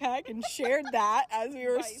fanny pack and shared that as we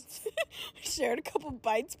were shared a couple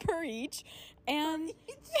bites per each. And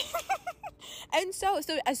and so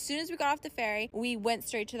as soon as we got off the ferry, we went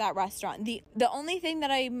straight to that restaurant. The only thing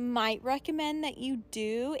that I might recommend that you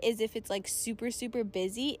do is, if it's like super, super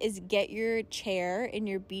busy, is get your chair in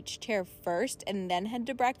your beach chair first and then head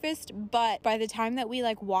to breakfast. But by the time that we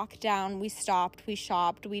like walked down, we stopped, we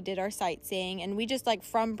shopped, we did our sightseeing, and we just like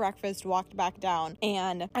from breakfast walked back down.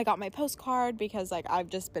 And I got my postcard because like I've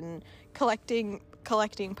just been collecting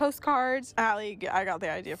postcards. Allie, I got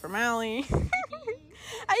the idea from Allie.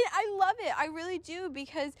 I love it. I really do,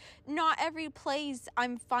 because not every place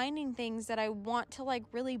I'm finding things that I want to like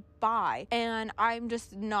really buy, and I'm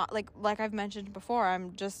just not like I've mentioned before,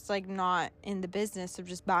 I'm just like not in the business of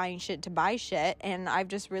just buying shit to buy shit, and I've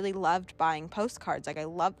just really loved buying postcards. Like I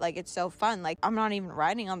love, like it's so fun. Like I'm not even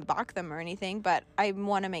writing on the back of them or anything, but I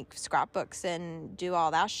want to make scrapbooks and do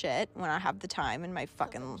all that shit when I have the time in my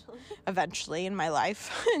fucking eventually in my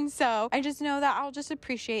life. And so I just know that I'll just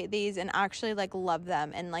appreciate these and actually like love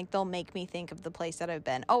them, and like they'll make me think of the place that I've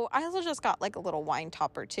been. Oh, I also just got like a little wine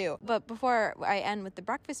topper too. But before I end with the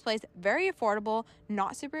breakfast place, very affordable,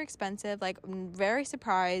 not super expensive. Like I'm very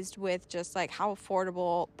surprised with just like how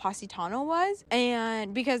affordable Positano was.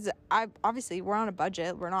 And because obviously we're on a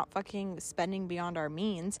budget, we're not fucking spending beyond our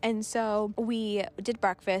means. And so we did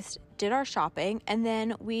breakfast, did our shopping, and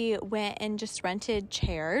then we went and just rented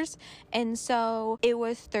chairs. And so it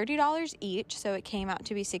was $30 each, so it came out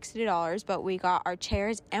to be $60, but we got our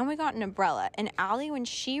chairs and we got an umbrella. And Allie, when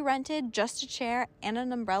she rented just a chair and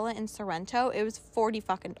an umbrella in Sorrento, it was $40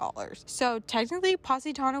 fucking dollars. So technically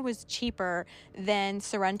Positano was cheaper than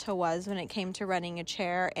Sorrento was when it came to renting a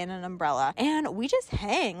chair and an umbrella. And we just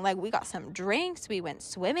hang, like we got some drinks, we went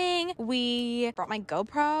swimming, we brought my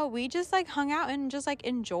GoPro, we just like hung out and just like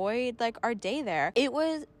enjoyed like our day there. It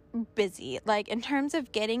was busy, like in terms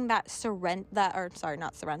of getting that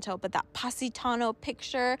Positano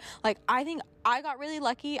picture. Like I think I got really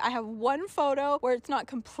lucky. I have one photo where it's not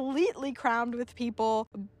completely crammed with people,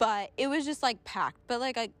 but it was just like packed. But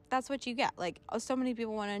like that's what you get. Like so many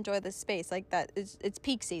people want to enjoy this space. Like it's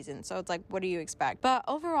peak season, so it's like, what do you expect? But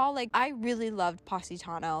overall, like I really loved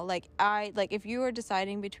Positano. Like if you were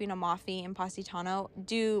deciding between Amalfi and Positano,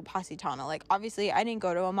 do Positano. Like obviously I didn't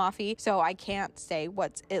go to Amalfi, so I can't say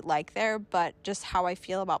what's it like there, but just how I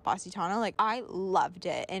feel about Positano, like I loved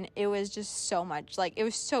it, and it was just so much, like it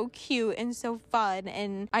was so cute and so fun,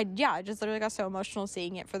 and I just literally got so emotional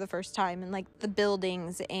seeing it for the first time, and like the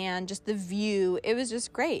buildings and just the view, it was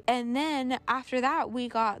just great. And then after that we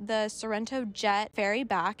got the Sorrento Jet ferry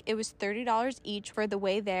back. It was $30 each for the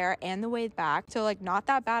way there and the way back, so like not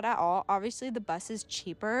that bad at all. Obviously the bus is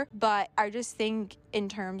cheaper, but I just think in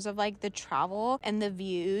terms of like the travel and the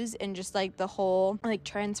views and just like the whole like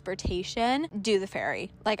transportation, do the ferry.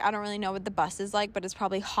 Like I don't really know what the bus is like, but it's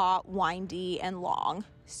probably hot, windy, and long.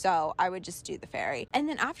 So I would just do the ferry. And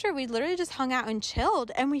then after, we literally just hung out and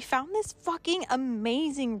chilled, and we found this fucking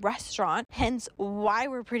amazing restaurant, hence why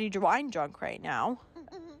we're pretty wine drunk right now.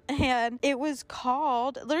 And it was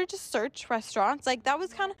called, literally just search restaurants, like that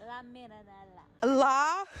was kind of La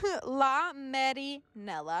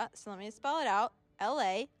Marinella. So let me spell it out.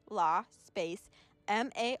 LA, La, space,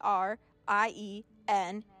 MARINELLA.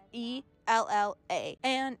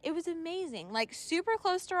 And it was amazing, like super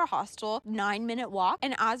close to our hostel, 9-minute walk.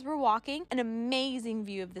 And as we're walking, an amazing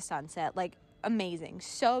view of the sunset, like amazing,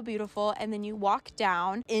 so beautiful. And then you walk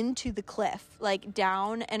down into the cliff, like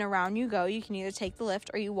down and around you go. You can either take the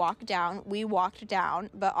lift or you walk down. We walked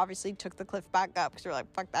down, but obviously took the cliff back up because we're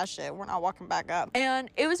like, fuck that shit, we're not walking back up.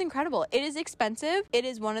 And it was incredible. It is expensive. It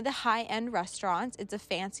is one of the high-end restaurants. It's a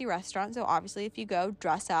fancy restaurant, so obviously if you go,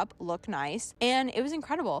 dress up, look nice. And it was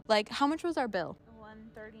incredible. Like, how much was our bill?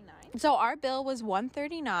 $139. So our bill was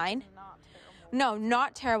 $139. Not terrible. No,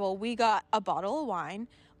 not terrible. We got a bottle of wine.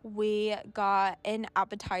 We got an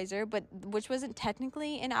appetizer, but which wasn't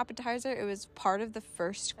technically an appetizer. It was part of the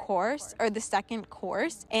first course or the second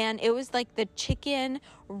course. And it was like the chicken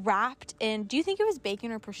wrapped in, do you think it was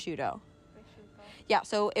bacon or prosciutto? Yeah,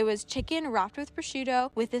 so it was chicken wrapped with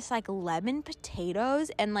prosciutto with this like lemon potatoes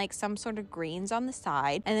and like some sort of greens on the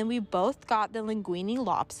side. And then we both got the linguine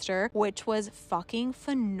lobster, which was fucking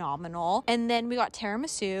phenomenal. And then we got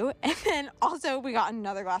tiramisu, and then also we got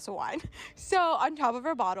another glass of wine. So on top of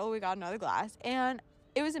our bottle, we got another glass, and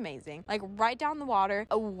it was amazing. Like right down the water,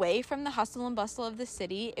 away from the hustle and bustle of the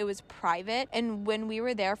city. It was private. And when we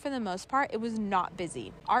were there, for the most part, it was not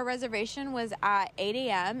busy. Our reservation was at 8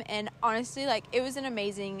 a.m. And honestly, like it was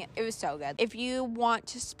so good. If you want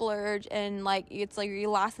to splurge and like, it's like your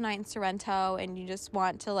last night in Sorrento and you just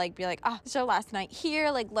want to like be like, it's our last night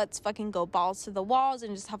here. Like, let's fucking go balls to the walls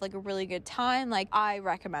and just have like a really good time. Like, I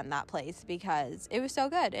recommend that place because it was so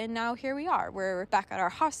good. And now here we are. We're back at our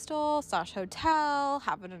hostel/hotel,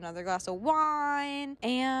 having another glass of wine,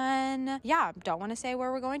 and yeah, don't want to say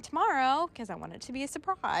where we're going tomorrow because I want it to be a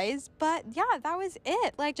surprise, but yeah, that was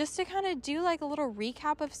it. Like, just to kind of do like a little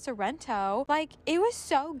recap of Sorrento, like it was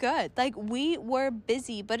so good. Like, we were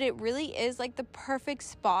busy, but it really is like the perfect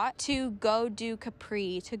spot to go do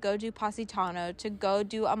Capri, to go do Positano, to go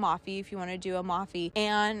do Amalfi if you want to do Amalfi,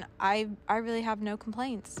 and I really have no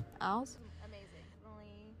complaints. Als? Amazing. I've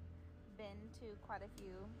only been to quite a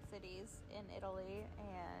few cities in Italy,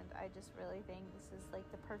 and I just really think this is like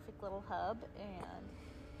the perfect little hub, and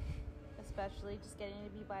especially just getting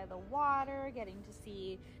to be by the water, getting to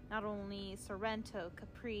see not only Sorrento,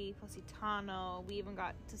 Capri, Positano, we even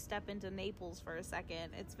got to step into Naples for a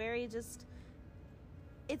second. It's great.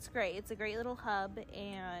 It's a great little hub,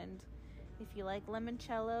 and if you like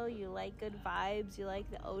limoncello, you like good vibes, you like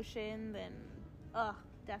the ocean, then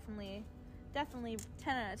definitely 10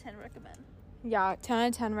 out of 10 recommend. Yeah, 10 out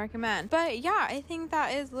of 10 recommend. But yeah, I think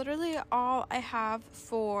that is literally all I have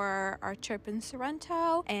for our trip in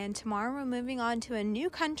Sorrento. And tomorrow we're moving on to a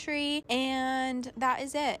new country. And that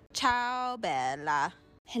is it. Ciao, Bella.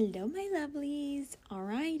 Hello, my lovelies.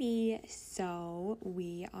 Alrighty, so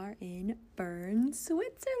we are in Bern,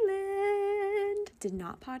 Switzerland. Did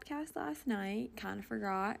not podcast last night. Kind of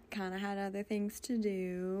forgot. Kind of had other things to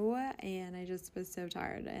do. And I just was so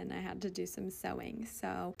tired and I had to do some sewing.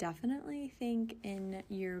 So definitely think in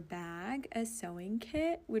your bag, a sewing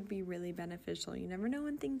kit would be really beneficial. You never know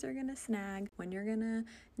when things are going to snag, when you're going to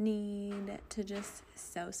need to just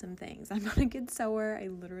sew some things. I'm not a good sewer. I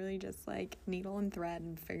literally just like needle and thread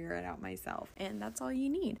and figure it out myself, and that's all you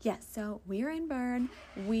need. Yes, so we're in Bern.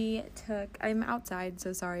 I'm outside,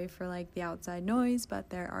 so sorry for like the outside noise, but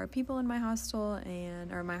there are people in my hostel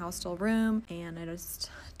or my hostel room, and I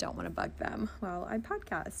just don't want to bug them while I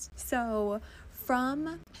podcast. So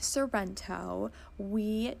from Sorrento,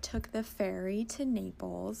 we took the ferry to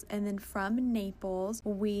Naples, and then from Naples,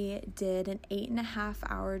 we did an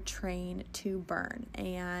 8.5-hour train to Bern,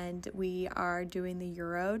 and we are doing the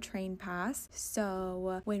Euro train pass.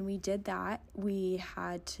 So when we did that, we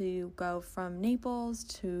had to go from Naples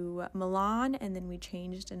to Milan, and then we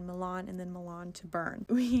changed in Milan, and then Milan to Bern.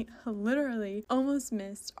 We literally almost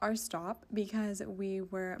missed our stop because we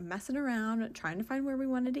were messing around trying to find where we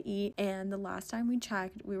wanted to eat, and the last time we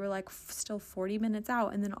checked, we were like still 40 minutes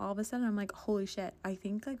out, and then all of a sudden I'm like, holy shit, I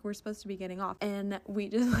think like we're supposed to be getting off, and we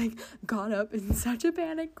just like got up in such a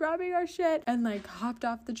panic, grabbing our shit and like hopped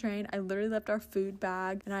off the train. I literally left our food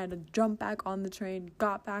bag and I had to jump back on the train,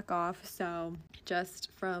 got back off. So just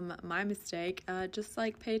from my mistake, just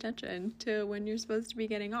like pay attention to when you're supposed to be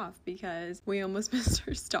getting off, because we almost missed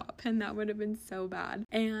our stop and that would have been so bad.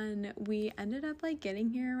 And we ended up like getting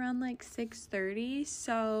here around like 6:30.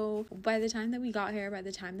 So by the time that we got here, by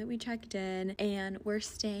the time that we checked in, and we're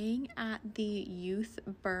staying at the Youth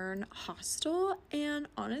Bern hostel, and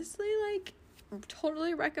honestly, like,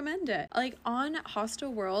 totally recommend it. Like on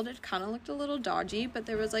Hostel World, it kind of looked a little dodgy, but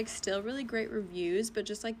there was like still really great reviews, but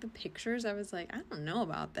just like the pictures, I was like, I don't know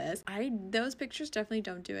about this. Those pictures definitely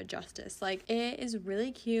don't do it justice. Like, it is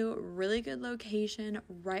really cute, really good location,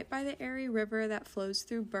 right by the Erie River that flows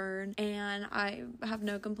through Bern, and I have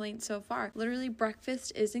no complaints so far. Literally,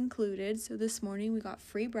 breakfast is included. So this morning we got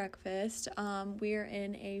free breakfast. We are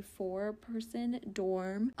in a 4-person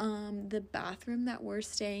dorm. The bathroom that we're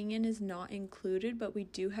staying in is not included, but we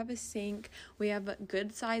do have a sink. We have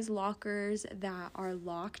good size lockers that are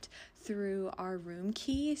locked through our room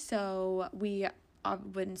key, so we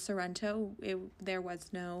when Sorrento, there was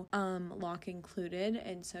no lock included,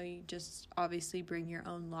 and so you just obviously bring your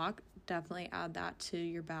own lock. Definitely add that to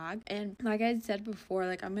your bag. And like I said before,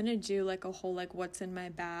 like I'm gonna do like a whole like what's in my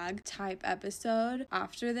bag type episode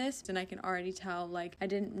after this, and I can already tell like I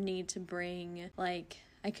didn't need to bring like,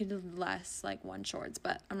 I could do less like one shorts,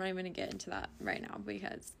 but I'm not even gonna get into that right now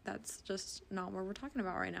because that's just not what we're talking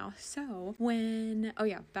about right now. So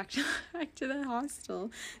back to the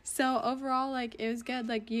hostel. So overall, like it was good.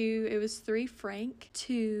 Like it was $3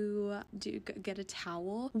 to get a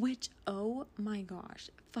towel, which, oh my gosh,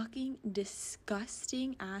 fucking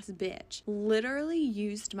disgusting ass bitch literally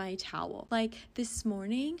used my towel. Like this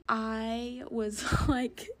morning I was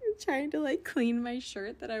like trying to like clean my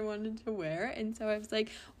shirt that I wanted to wear, and so I was like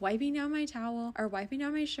wiping down my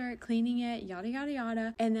shirt, cleaning it, yada yada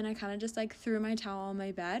yada, and then I kind of just like threw my towel on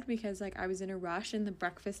my bed because like I was in a rush and the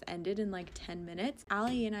breakfast ended in like 10 minutes.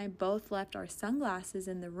 Allie and I both left our sunglasses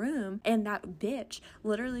in the room, and that bitch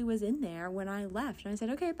literally was in there when I left, and I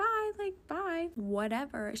said, okay, bye, like bye,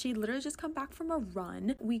 whatever. She literally just come back from a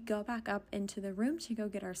run. We go back up into the room to go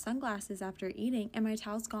get our sunglasses after eating, and my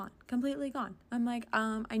towel's gone, completely gone. I'm like,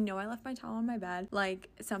 I know I left my towel on my bed. Like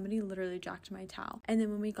somebody literally jacked my towel. And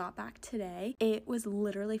then when we got back today, it was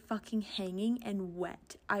literally fucking hanging and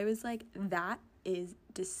wet. I was like, that is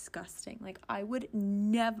disgusting. Like I would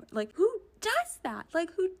never, like who does that?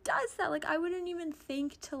 Like who does that? Like I wouldn't even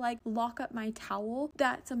think to like lock up my towel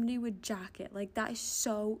that somebody would jack it. Like that is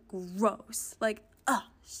so gross. Like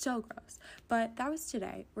so gross. But that was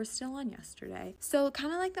today. We're still on yesterday. So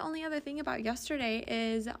kind of like the only other thing about yesterday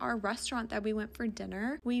is our restaurant that we went for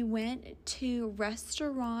dinner. We went to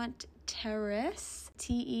Restaurant Terrace,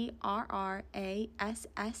 Terrasse,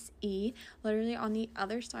 literally on the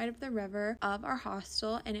other side of the river of our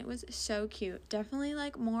hostel, and it was so cute. Definitely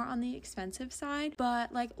like more on the expensive side,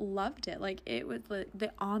 but like loved it. Like it was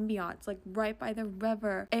the ambiance like right by the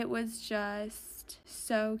river. It was just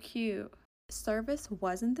so cute. Service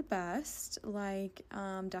wasn't the best. Like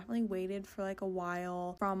definitely waited for like a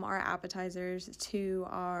while from our appetizers to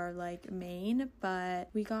our like main, but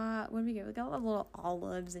we got, what did we get? We got a little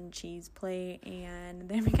olives and cheese plate, and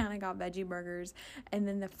then we kind of got veggie burgers, and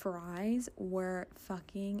then the fries were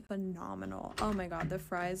fucking phenomenal. Oh my god, the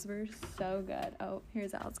fries were so good. Oh,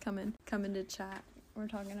 here's Alex coming to chat. I'm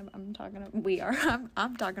talking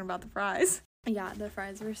about the fries. Yeah, the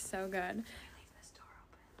fries were so good.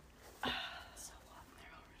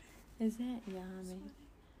 Is it? Yeah, I mean,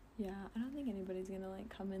 yeah, I don't think anybody's gonna like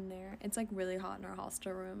come in there. It's like really hot in our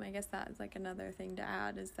hostel room. I guess that's like another thing to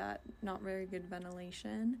add, is that not very good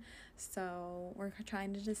ventilation. So we're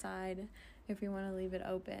trying to decide if we want to leave it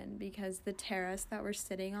open, because the terrace that we're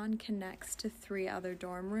sitting on connects to 3 other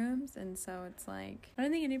dorm rooms, and so it's like I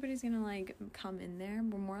don't think anybody's gonna like come in there.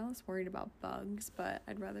 We're more or less worried about bugs, but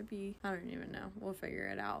I'd rather be, I don't even know, we'll figure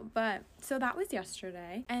it out. But so that was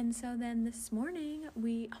yesterday, and so then this morning oh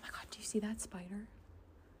my god, do you see that spider?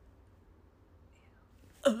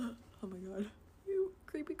 Oh my god, you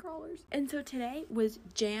creepy crawlers. And so today was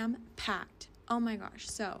jam-packed. Oh my gosh.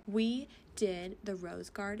 So we did the Rose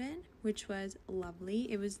Garden, which was lovely.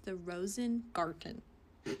 It was the Rosengarten.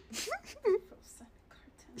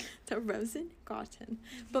 The Rosengarten.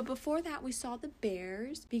 But before that, we saw the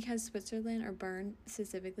bears, because Switzerland, or Bern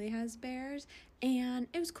specifically, has bears, and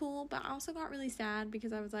it was cool. But I also got really sad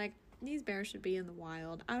because I was like, these bears should be in the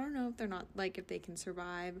wild. I don't know if they're not, like, if they can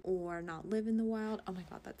survive or not live in the wild. Oh my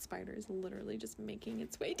god, that spider is literally just making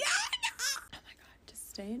its way down. Oh my god, just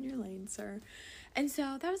stay in your lane, sir. And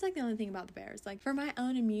so that was like the only thing about the bears. Like for my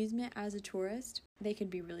own amusement as a tourist, they could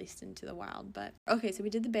be released into the wild. But okay, so we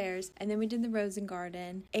did the bears, and then we did the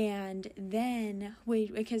Rosengarten, and then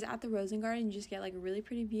because at the Rosengarten you just get like a really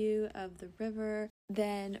pretty view of the river.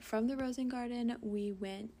 Then from the Rosengarten we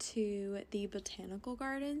went to the botanical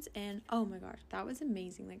gardens, and oh my gosh, that was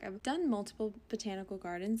amazing. Like I've done multiple botanical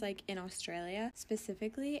gardens like in Australia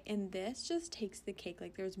specifically, and this just takes the cake.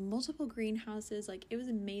 Like there's multiple greenhouses, like it was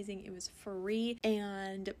amazing. It was free,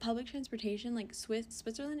 and public transportation, like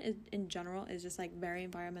Switzerland is, in general, is just like very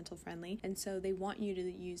environmental friendly, and so they want you to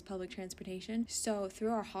use public transportation. So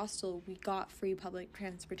through our hostel we got free public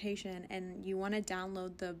transportation, and you want to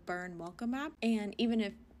download the Bern welcome app, and even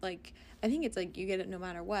if like I think it's like you get it no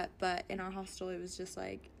matter what, but in our hostel it was just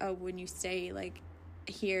like, oh, when you stay like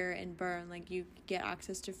here in Bern, like you get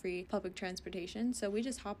access to free public transportation. So we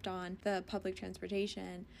just hopped on the public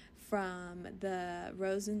transportation from the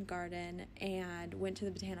Rosengarten and went to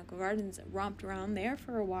the Botanical Gardens, romped around there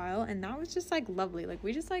for a while, and that was just like lovely. Like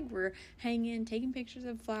we just like were hanging, taking pictures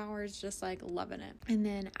of flowers, just like loving it. And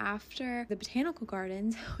then after the Botanical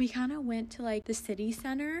Gardens, we kind of went to like the city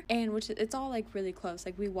center, and which it's all like really close.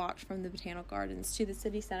 Like we walked from the Botanical Gardens to the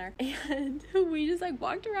city center, and we just like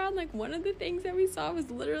walked around. Like one of the things that we saw was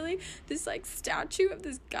literally this like statue of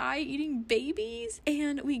this guy eating babies,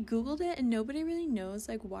 and we googled it, and nobody really knows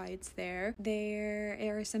like why it's there. There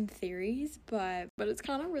are some theories, but it's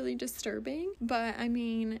kind of really disturbing. But I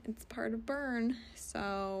mean, it's part of Bern,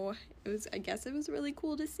 so I guess it was really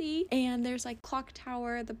cool to see. And there's like clock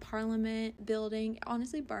tower, the Parliament building.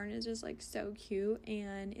 Honestly, Bern is just like so cute,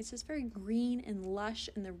 and it's just very green and lush,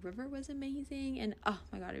 and the river was amazing, and oh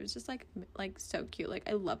my god, it was just like so cute. Like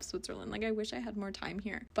I love Switzerland. Like I wish I had more time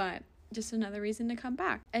here, but just another reason to come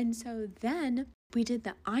back. And so then we did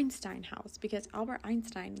the Einstein house, because Albert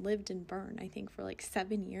Einstein lived in Bern, I think, for like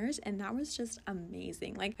 7 years, and that was just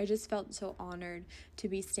amazing. Like I just felt so honored to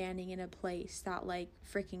be standing in a place that like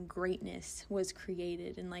freaking greatness was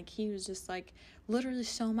created, and like he was just like literally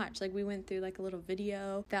so much. Like we went through like a little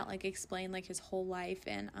video that like explained like his whole life,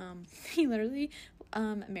 and he literally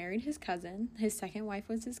married his cousin. His second wife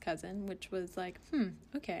was his cousin, which was like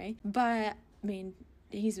okay, but I mean,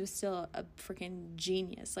 he was still a freaking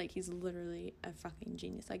genius. Like he's literally a fucking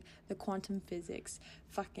genius. Like the quantum physics,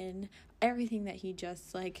 fucking everything that he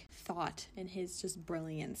just like thought, and his just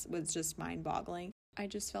brilliance was just mind-boggling. I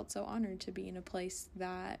just felt so honored to be in a place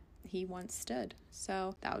that he once stood.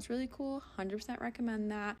 So that was really cool. 100%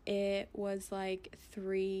 recommend that. It was like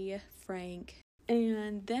 3 franc.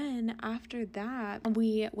 And then after that,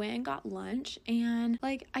 we went and got lunch, and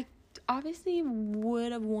like I obviously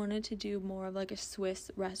would have wanted to do more of like a Swiss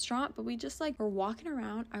restaurant, but we just like were walking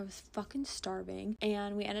around. I was fucking starving,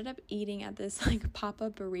 and we ended up eating at this like Papa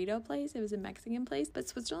Burrito place. It was a Mexican place, but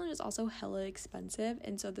Switzerland is also hella expensive,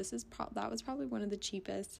 and so this is that was probably one of the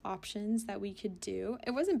cheapest options that we could do.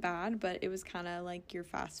 It wasn't bad, but it was kind of like your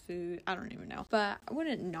fast food. I don't even know, but I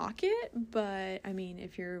wouldn't knock it. But I mean,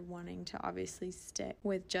 if you're wanting to obviously stick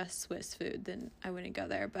with just Swiss food, then I wouldn't go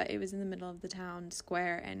there. But it was in the middle of the town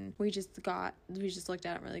square, and we just looked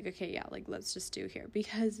at it and we're like, okay, yeah, like let's just do here,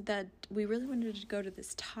 because we really wanted to go to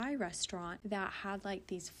this Thai restaurant that had like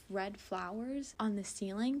these red flowers on the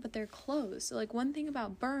ceiling, but they're closed. So like one thing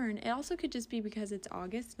about Bern, it also could just be because it's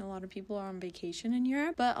August and a lot of people are on vacation in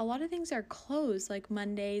Europe, but a lot of things are closed like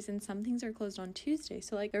Mondays, and some things are closed on Tuesday.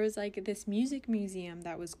 So like there was like this music museum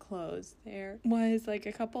that was closed. There was like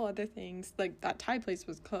a couple other things, like that Thai place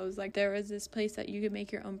was closed. Like there was this place that you could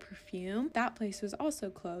make your own perfume. That place was also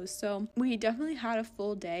closed. So we definitely had a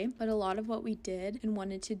full day, but a lot of what we did and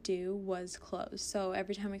wanted to do was closed. So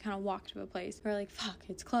every time we kind of walked to a place, we're like, fuck,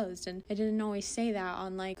 it's closed. And it didn't always say that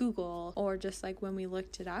on like Google or just like when we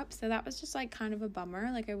looked it up. So that was just like kind of a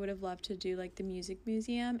bummer. Like I would have loved to do like the music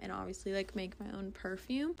museum and obviously like make my own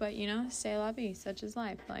perfume, but you know, c'est la vie, such is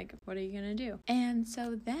life. Like what are you gonna do? And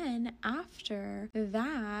so then after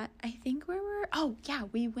that, I think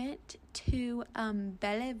we went to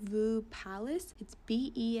Bellevue Palace. It's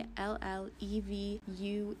Bellevue,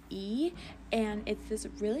 and it's this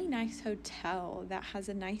really nice hotel that has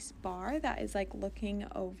a nice bar that is like looking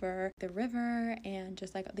over the river and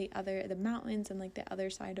just like the mountains and like the other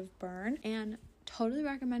side of Bern. And totally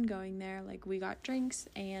recommend going there. Like we got drinks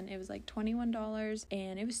and it was like $21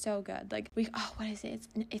 and it was so good. Like what is it?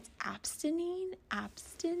 It's abstinence.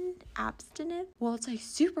 Well, it's like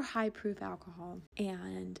super high proof alcohol,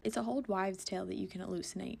 and it's a old wives' tale that you can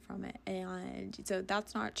hallucinate from it, and so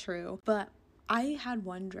that's not true. But I had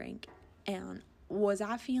one drink, and was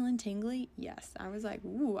I feeling tingly? Yes. I was like,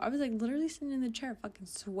 ooh. I was like literally sitting in the chair fucking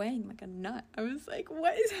swaying like a nut. I was like,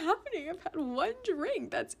 what is happening? I've had one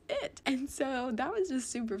drink. That's it. And so that was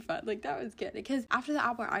just super fun. Like that was good. Because after the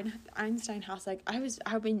Albert Einstein house, like I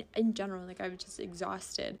mean, in general, like I was just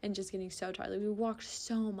exhausted and just getting so tired. Like we walked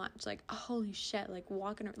so much. Like, holy shit. Like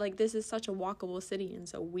walking, like this is such a walkable city. And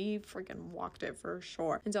so we freaking walked it for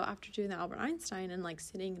sure. And so after doing the Albert Einstein and like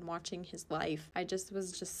sitting and watching his life, I just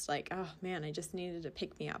was just like, oh man, I just needed to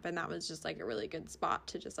pick me up. And that was just like a really good spot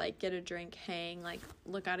to just like get a drink, hang, like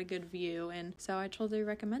look at a good view. And so I totally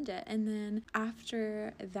recommend it. And then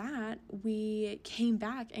after that, we came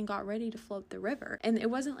back and got ready to float the river. And it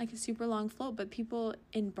wasn't like a super long float, but people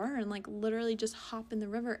in Bern like literally just hop in the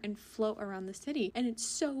river and float around the city. And it's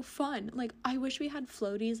so fun. Like I wish we had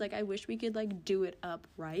floaties. Like I wish we could like do it up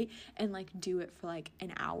right and like do it for like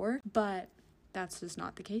an hour. But that's just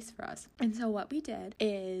not the case for us. And so what we did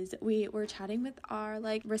is we were chatting with our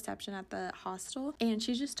like reception at the hostel, and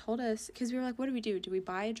she just told us, because we were like, what do? Do we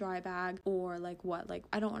buy a dry bag or like what? Like,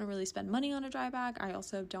 I don't want to really spend money on a dry bag. I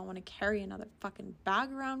also don't want to carry another fucking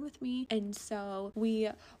bag around with me. And so we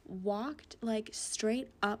walked like straight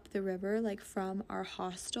up the river, like from our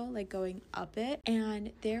hostel, like going up it,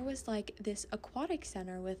 and there was like this aquatic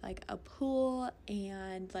center with like a pool,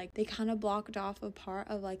 and like they kind of blocked off a part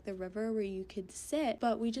of like the river where you could sit.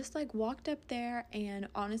 But we just like walked up there, and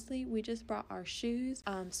honestly we just brought our shoes,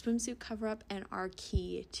 swimsuit cover up, and our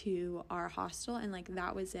key to our hostel, and like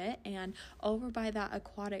that was it. And over by that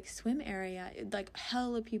aquatic swim area, like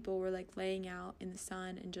hella people were like laying out in the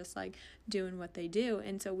sun and just like doing what they do.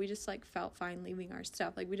 And so we just like felt fine leaving our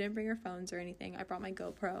stuff. Like we didn't bring our phones or anything. I brought my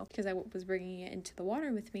GoPro because I was bringing it into the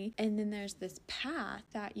water with me. And then there's this path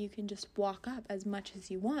that you can just walk up as much as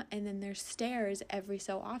you want, and then there's stairs every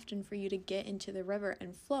so often for you to get into the river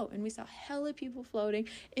and float. And we saw hella people floating.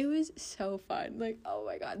 It was so fun. Like, oh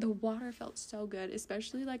my god, the water felt so good,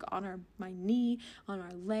 especially like on my knee, on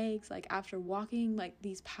our legs, like after walking like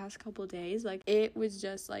these past couple days. Like it was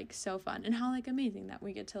just like so fun. And how like amazing that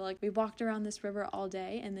we get to like, we walked around this river all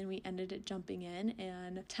day and then we ended it jumping in.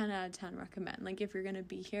 And 10 out of 10 recommend. Like if you're gonna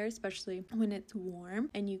be here, especially when it's warm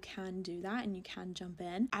and you can do that and you can jump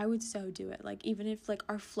in, I would so do it. Like even if like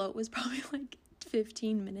our float was probably like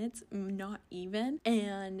 15 minutes, not even.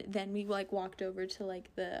 And then we like walked over to like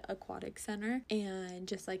the aquatic center and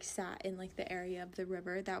just like sat in like the area of the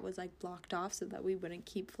river that was like blocked off so that we wouldn't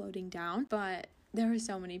keep floating down. But there were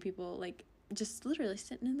so many people like just literally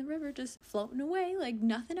sitting in the river, just floating away like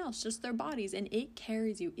nothing else, just their bodies, and it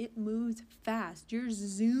carries you. It moves fast. You're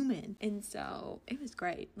zooming. And so it was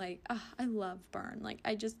great. Like, I love Bern. Like,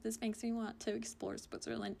 this makes me want to explore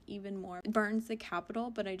Switzerland even more. Bern's the capital,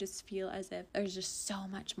 but I just feel as if there's just so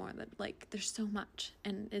much more that, like, there's so much,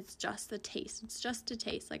 and it's just the taste. It's just a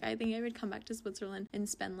taste. Like, I think I would come back to Switzerland and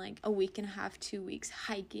spend like a week and a half, 2 weeks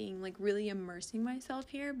hiking, like really immersing myself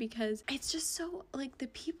here, because it's just so, like, the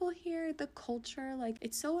people here, the culture, like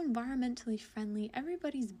it's so environmentally friendly.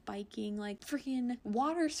 Everybody's biking, like freaking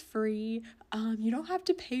water's free. You don't have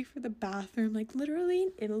to pay for the bathroom. Like literally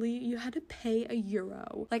in Italy, you had to pay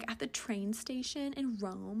 €1. Like at the train station in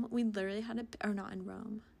Rome, we literally had to, or not in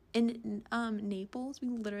Rome, in Naples, we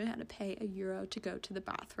literally had to pay €1 to go to the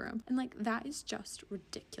bathroom. And like that is just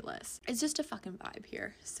ridiculous. It's just a fucking vibe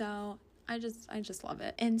here. So I just love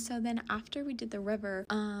it. And so then after we did the river,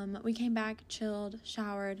 we came back, chilled,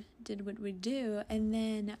 showered, did what we do, and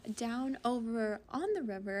then down over on the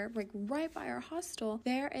river, like right by our hostel,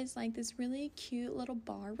 there is like this really cute little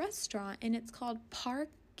bar restaurant, and it's called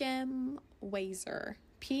Parkam Wasser.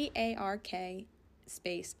 PARK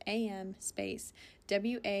space AM space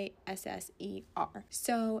WASSER.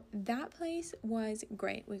 So that place was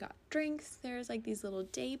great. We got drinks. There's like these little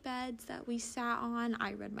day beds that we sat on.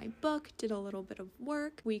 I read my book, did a little bit of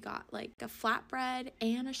work. We got like a flatbread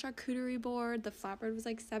and a charcuterie board. The flatbread was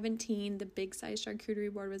like 17. The big size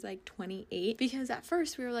charcuterie board was like 28. Because at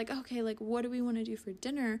first we were like, okay, like what do we want to do for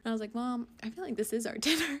dinner? And I was like, Mom, I feel like this is our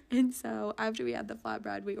dinner. And so after we had the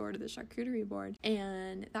flatbread, we ordered the charcuterie board.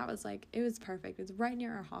 And that was like, it was perfect. It was right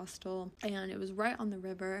near our hostel, and it was right on the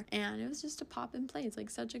river, and it was just a pop in place,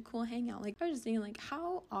 like such a cool hangout. Like I was just thinking, like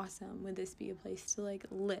how awesome would this be a place to like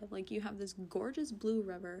live? Like you have this gorgeous blue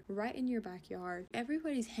river right in your backyard.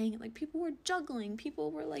 Everybody's hanging, like people were juggling,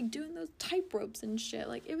 people were like doing those tight ropes and shit.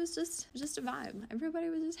 Like it was just a vibe. Everybody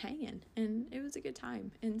was just hanging, and it was a good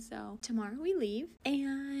time. And so tomorrow we leave,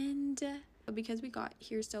 and because we got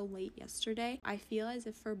here so late yesterday, I feel as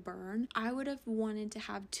if for Bern, I would have wanted to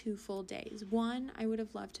have 2 full days. One, I would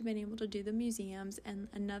have loved to have been able to do the museums, and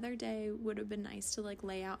another day would have been nice to like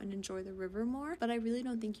lay out and enjoy the river more. But I really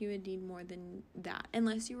don't think you would need more than that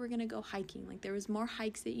unless you were gonna go hiking. Like there was more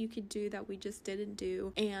hikes that you could do that we just didn't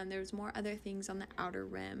do, and there's more other things on the outer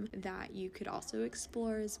rim that you could also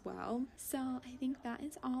explore as well. So I think that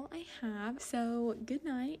is all I have. So good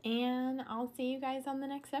night, and I'll see you guys on the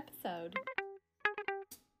next episode.